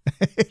VidCon.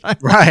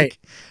 Right. Like,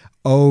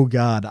 Oh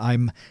God,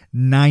 I'm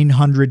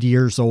 900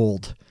 years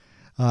old.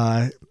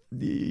 I'm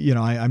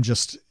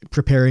just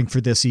preparing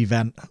for this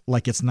event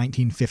like it's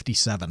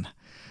 1957,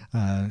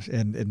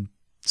 and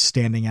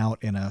standing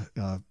out in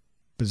a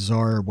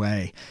bizarre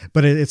way.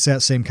 But it's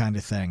that same kind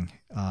of thing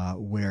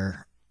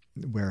where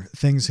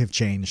things have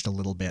changed a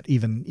little bit.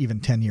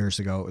 Even 10 years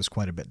ago, it was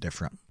quite a bit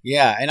different.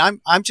 Yeah,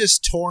 and I'm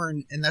just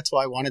torn, and that's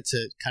why I wanted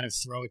to kind of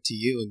throw it to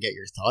you and get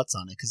your thoughts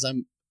on it, because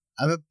I'm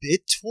a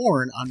bit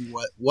torn on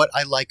what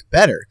I like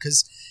better,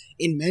 because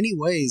in many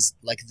ways,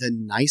 like the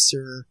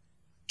nicer,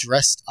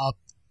 dressed up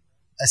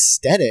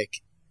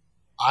aesthetic,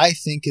 I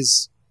think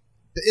is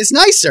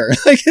nicer.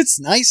 Like, it's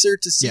nicer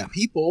to see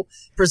people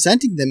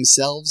presenting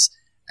themselves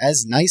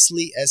as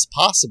nicely as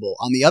possible.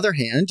 On the other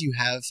hand, you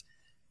have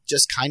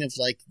just kind of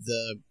like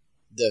the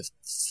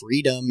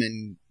freedom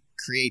and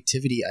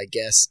creativity, I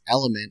guess,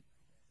 element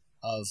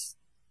of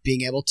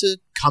being able to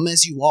come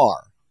as you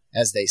are,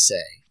 as they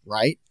say,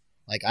 right?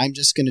 Like, I'm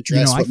just going to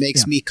dress what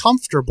makes me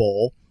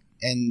comfortable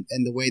and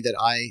the way that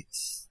I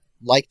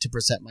like to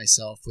present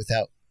myself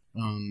without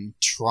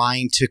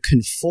trying to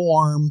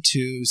conform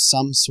to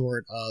some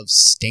sort of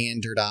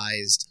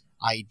standardized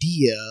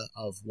idea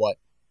of what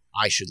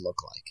I should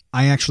look like.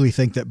 I actually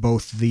think that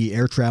both the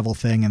air travel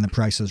thing and the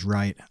Price is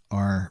Right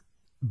are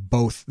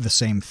both the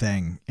same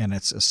thing, and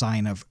it's a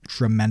sign of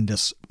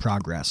tremendous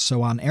progress.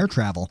 So on air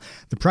travel,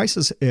 the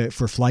prices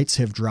for flights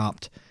have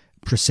dropped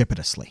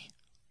precipitously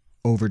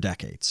over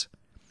decades.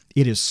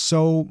 It is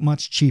so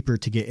much cheaper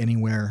to get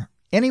anywhere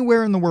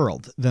in the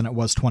world than it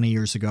was 20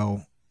 years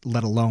ago,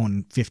 let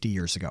alone 50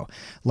 years ago.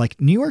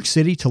 Like, New York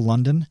City to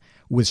London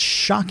was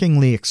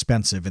shockingly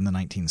expensive in the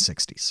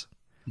 1960s.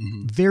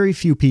 Mm-hmm. Very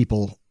few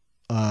people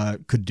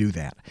could do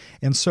that.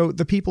 And so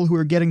the people who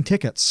are getting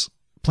tickets,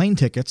 plane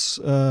tickets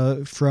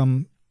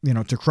from,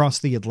 to cross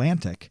the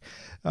Atlantic,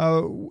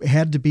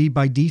 had to be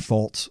by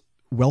default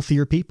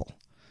wealthier people.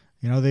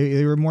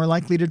 They were more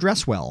likely to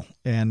dress well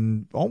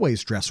and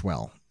always dress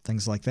well,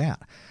 things like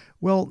that.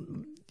 Well,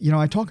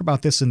 I talk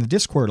about this in the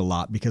Discord a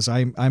lot because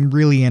I'm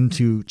really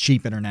into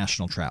cheap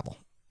international travel.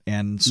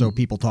 And so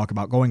people talk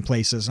about going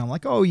places. And I'm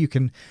like, oh, you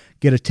can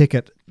get a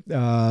ticket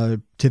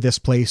to this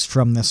place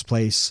from this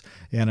place,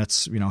 and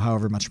it's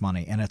however much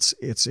money, and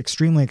it's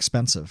extremely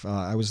expensive.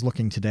 I was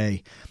looking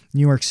today,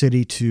 New York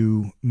City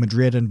to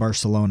Madrid and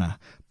Barcelona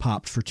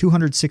popped for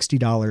 $260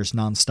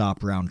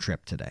 nonstop round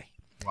trip today.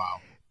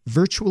 Wow!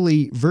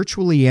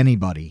 Virtually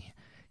anybody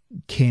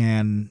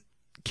can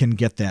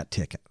get that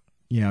ticket.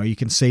 You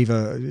can save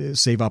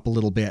up a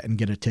little bit and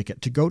get a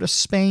ticket to go to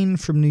Spain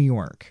from New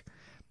York.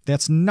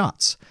 That's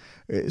nuts.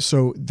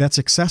 So that's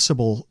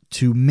accessible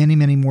to many,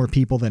 many more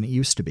people than it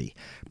used to be.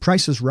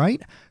 Price is Right.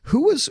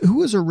 Who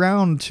was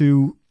around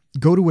to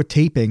go to a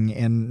taping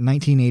in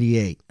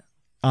 1988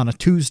 on a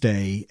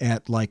Tuesday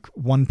at like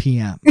 1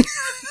 p.m.?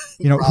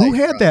 Who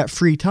had that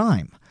free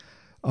time?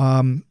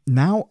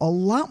 Now a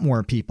lot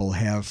more people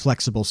have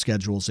flexible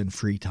schedules and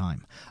free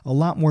time. A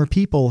lot more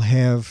people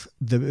have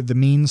the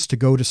means to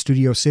go to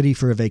Studio City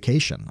for a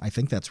vacation. I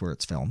think that's where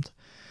it's filmed.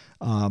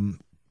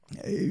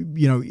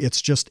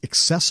 It's just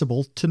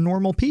accessible to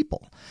normal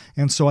people.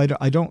 And so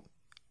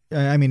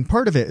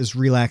part of it is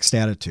relaxed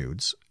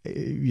attitudes.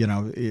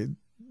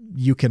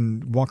 You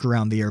can walk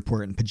around the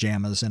airport in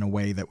pajamas in a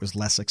way that was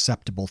less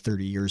acceptable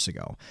 30 years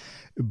ago.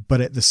 But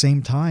at the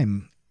same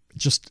time,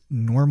 just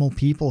normal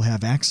people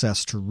have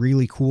access to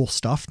really cool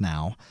stuff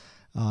now,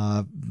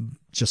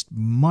 just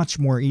much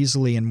more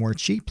easily and more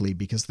cheaply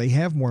because they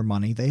have more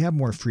money, they have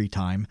more free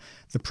time.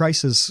 The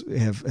prices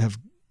have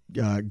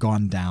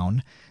gone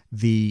down.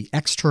 The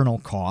external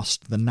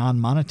cost, the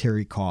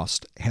non-monetary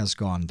cost, has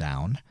gone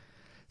down.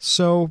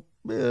 So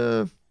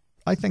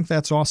I think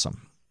that's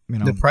awesome.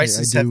 The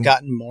prices have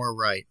gotten more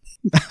right.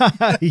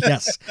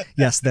 Yes,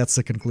 that's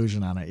the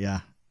conclusion on it.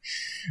 Yeah.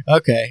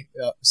 Okay,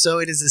 so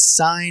it is a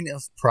sign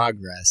of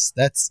progress.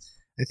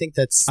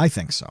 I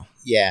think so.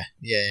 Yeah.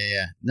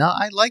 No,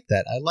 I like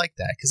that.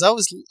 Because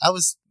I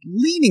was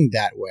leaning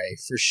that way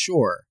for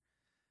sure.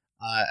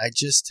 I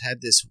just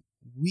had this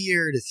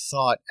weird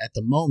thought at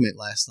the moment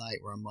last night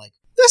where I'm like,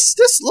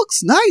 this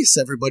looks nice.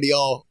 Everybody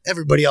all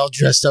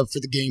dressed up for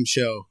the game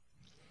show.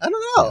 I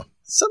don't know,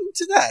 something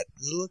to that.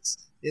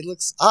 It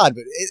looks odd,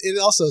 but it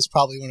also is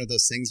probably one of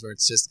those things where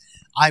it's just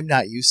I'm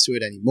not used to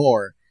it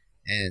anymore,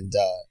 and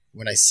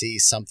when I see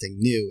something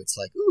new, it's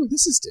like, ooh,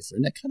 this is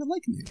different. I kind of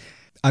like new.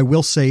 I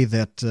will say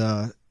that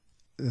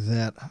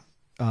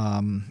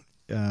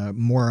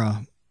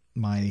Maura,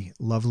 my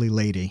lovely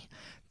lady,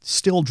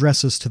 still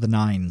dresses to the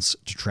nines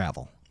to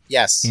travel.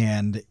 Yes,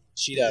 and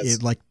she does.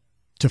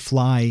 To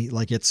fly,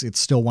 it's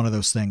still one of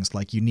those things.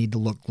 Like, you need to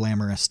look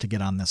glamorous to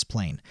get on this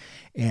plane,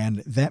 and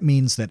that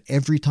means that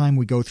every time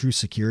we go through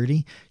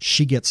security,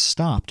 she gets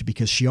stopped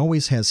because she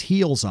always has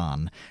heels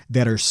on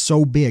that are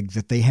so big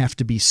that they have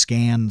to be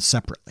scanned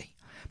separately.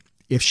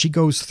 If she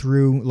goes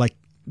through,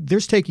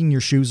 there's taking your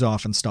shoes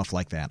off and stuff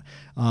like that,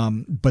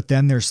 but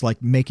then there's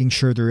making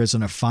sure there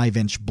isn't a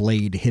 5-inch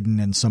blade hidden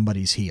in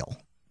somebody's heel.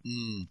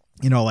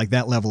 Like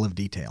that level of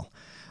detail.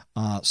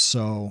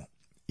 So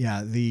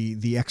Yeah,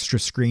 the extra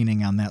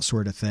screening on that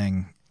sort of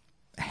thing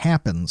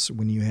happens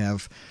when you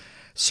have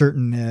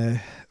certain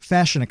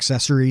fashion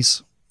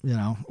accessories,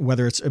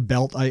 whether it's a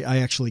belt. I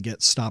actually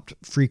get stopped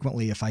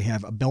frequently if I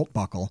have a belt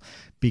buckle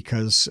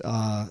because,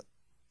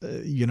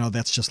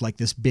 that's just like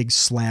this big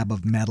slab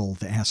of metal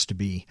that has to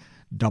be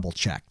double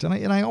checked.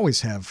 And I always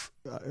have,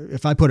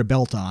 if I put a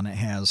belt on, it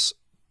has,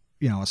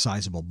 a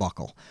sizable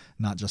buckle,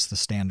 not just the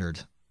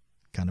standard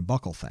kind of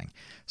buckle thing.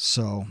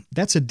 So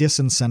that's a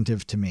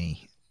disincentive to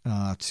me,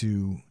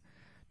 to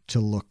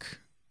look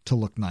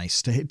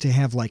nice, to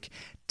have like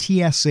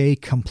TSA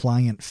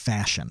compliant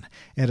fashion.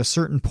 At a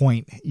certain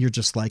point, you're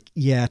just like,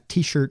 yeah,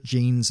 t-shirt,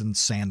 jeans, and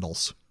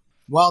sandals.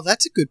 Well,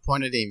 that's a good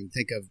point I didn't even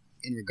think of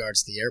in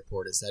regards to the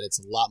airport, is that it's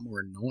a lot more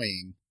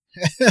annoying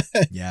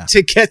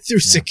to get through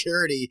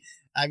security,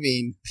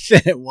 than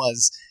it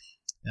was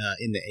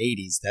in the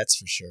 80s, that's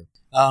for sure.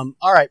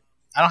 All right.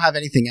 I don't have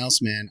anything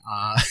else, man.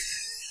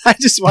 I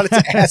just wanted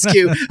to ask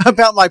you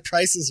about my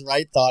Price is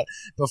Right thought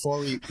before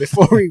we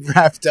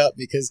wrapped up,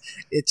 because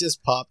it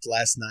just popped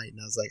last night,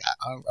 and I was like,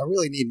 I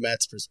really need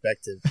Matt's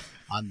perspective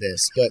on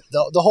this. But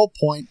the whole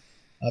point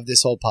of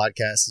this whole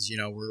podcast is,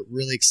 we're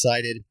really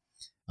excited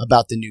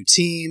about the new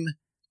team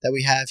that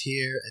we have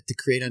here at the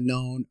Create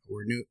Unknown.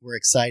 We're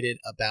excited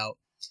about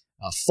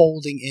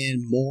folding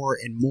in more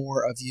and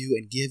more of you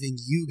and giving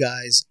you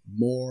guys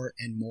more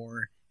and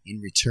more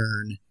in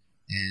return.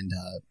 And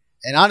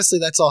honestly,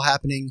 that's all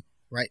happening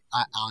right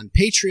on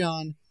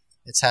Patreon.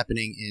 It's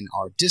happening in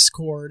our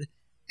Discord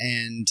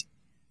and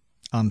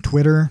on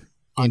Twitter,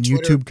 on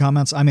YouTube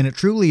comments. It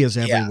truly is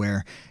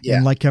everywhere. Yeah.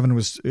 And like Kevin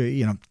was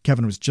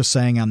just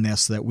saying on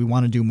this, that we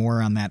want to do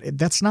more on that.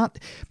 That's not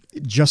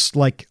just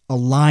like a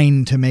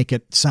line to make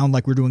it sound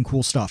like we're doing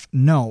cool stuff.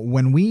 No,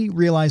 when we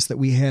realized that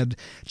we had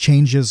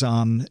changes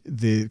on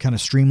the kind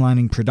of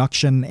streamlining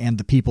production and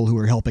the people who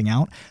are helping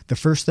out, the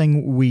first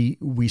thing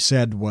we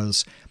said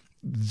was,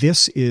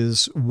 this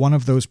is one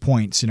of those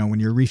points, when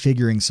you're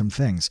refiguring some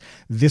things,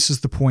 this is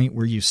the point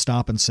where you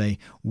stop and say,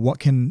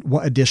 what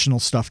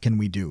additional stuff can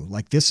we do?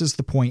 Like, this is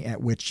the point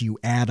at which you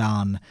add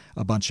on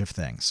a bunch of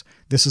things.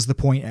 This is the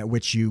point at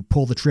which you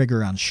pull the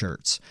trigger on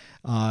shirts.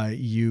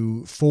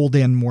 You fold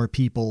in more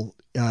people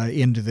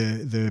into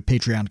the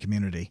Patreon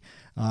community.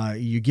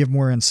 You give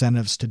more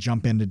incentives to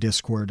jump into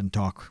Discord and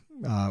talk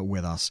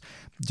with us.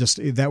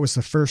 That was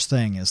the first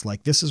thing, is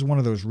like, this is one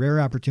of those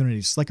rare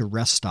opportunities. It's like a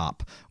rest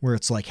stop where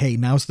it's like, hey,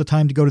 now's the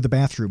time to go to the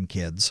bathroom,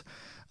 kids.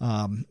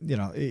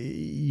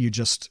 You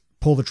just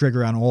pull the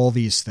trigger on all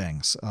these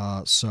things.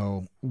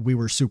 So we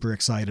were super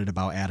excited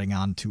about adding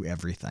on to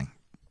everything.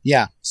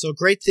 Yeah. So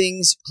great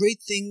things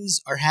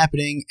are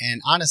happening.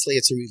 And honestly,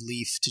 it's a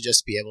relief to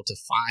just be able to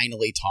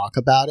finally talk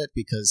about it,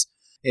 because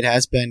it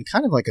has been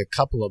kind of like a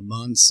couple of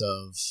months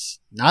of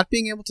not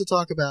being able to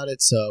talk about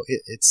it. So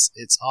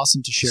it's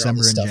awesome to share December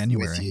all this stuff and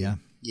January, with you.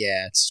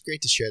 Yeah, it's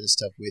great to share this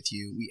stuff with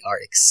you. We are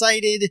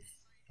excited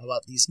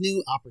about these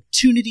new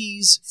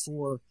opportunities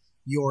for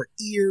your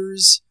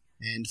ears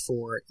and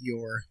for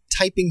your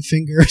typing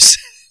fingers.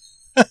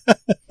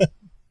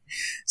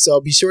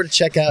 So be sure to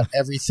check out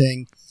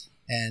everything.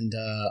 And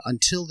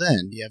until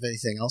then, do you have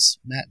anything else,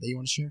 Matt, that you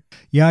want to share?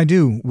 Yeah, I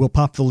do. We'll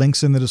pop the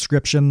links in the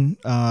description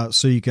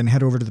so you can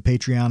head over to the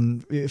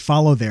Patreon,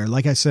 follow there.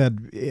 Like I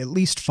said, at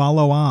least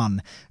follow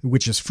on,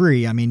 which is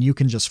free. You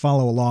can just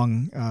follow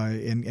along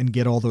and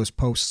get all those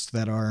posts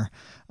that are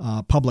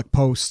public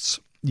posts.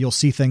 You'll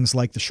see things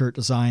like the shirt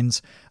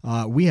designs.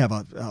 We have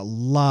a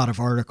lot of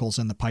articles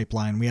in the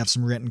pipeline. We have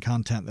some written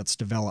content that's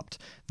developed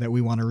that we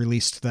want to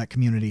release to that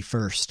community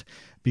first,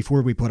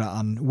 before we put it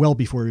on a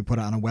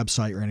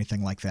website or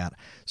anything like that.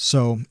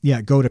 So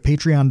yeah, go to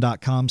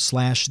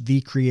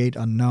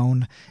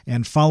patreon.com/thecreateunknown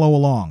and follow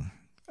along.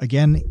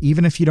 Again,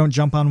 even if you don't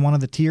jump on one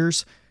of the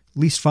tiers, at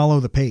least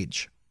follow the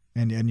page.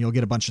 And you'll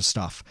get a bunch of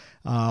stuff.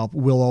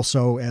 We'll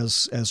also,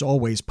 as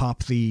always,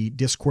 pop the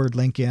Discord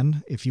link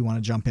in if you want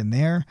to jump in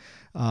there.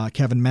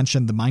 Kevin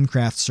mentioned the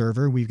Minecraft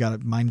server. We've got a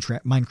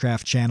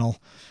Minecraft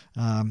channel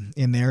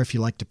in there if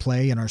you like to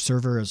play, and our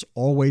server is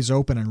always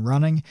open and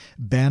running.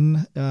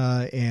 Ben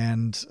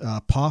and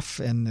Puff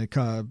and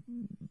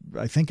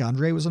I think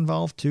Andre was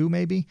involved too,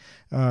 maybe,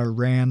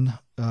 ran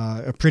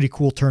a pretty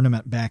cool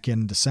tournament back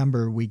in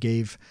December. We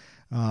gave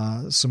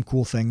some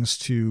cool things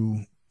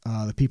to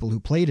the people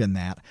who played in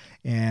that,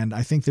 and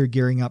I think they're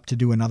gearing up to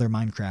do another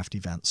Minecraft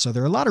event. So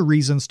there are a lot of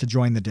reasons to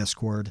join the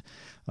Discord,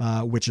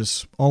 which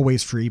is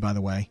always free, by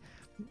the way.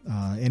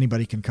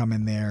 Anybody can come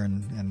in there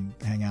and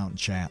hang out and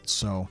chat.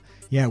 So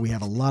yeah, we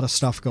have a lot of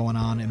stuff going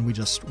on, and we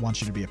just want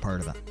you to be a part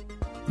of it.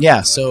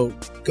 Yeah, so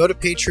go to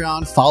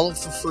Patreon, follow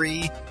for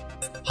free,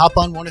 hop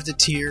on one of the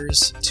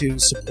tiers to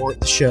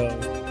support the show,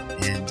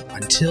 and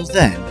until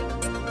then,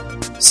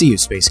 see you,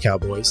 Space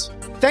Cowboys.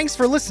 Thanks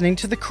for listening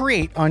to The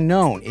Create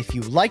Unknown. If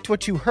you liked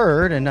what you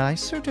heard, and I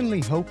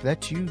certainly hope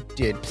that you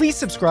did, please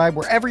subscribe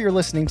wherever you're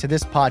listening to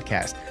this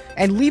podcast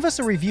and leave us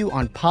a review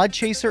on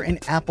Podchaser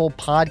and Apple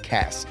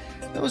Podcasts.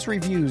 Those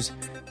reviews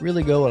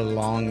really go a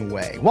long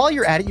way. While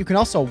you're at it, you can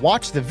also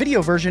watch the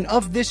video version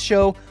of this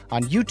show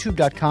on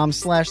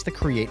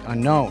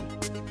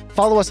youtube.com/thecreateunknown.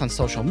 Follow us on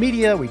social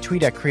media. We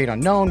tweet at Create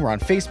Unknown. We're on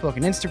Facebook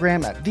and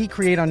Instagram at The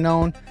Create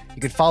Unknown.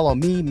 You can follow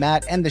me,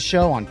 Matt, and the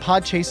show on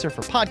Podchaser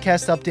for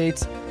podcast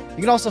updates.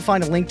 You can also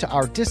find a link to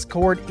our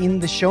Discord in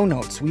the show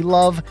notes. We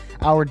love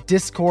our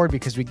Discord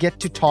because we get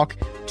to talk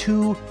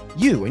to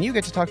you, and you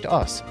get to talk to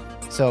us.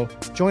 So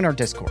join our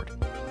Discord.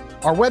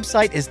 Our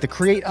website is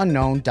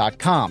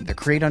thecreateunknown.com. The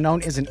Create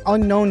Unknown is an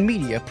Unknown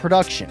Media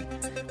production.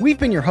 We've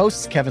been your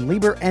hosts, Kevin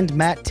Lieber and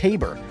Matt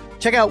Tabor.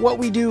 Check out what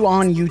we do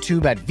on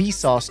YouTube at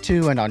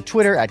Vsauce2 and on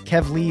Twitter at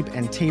KevLieb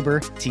and Tabor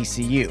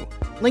TCU.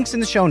 Links in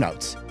the show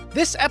notes.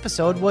 This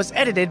episode was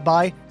edited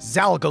by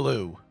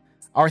Zalgaloo.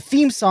 Our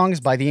theme song is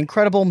by the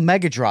incredible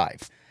Mega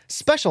Drive.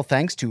 Special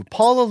thanks to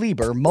Paula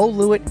Lieber, Mo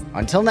Lewitt.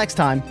 Until next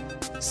time,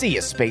 see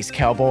ya, Space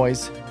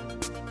Cowboys.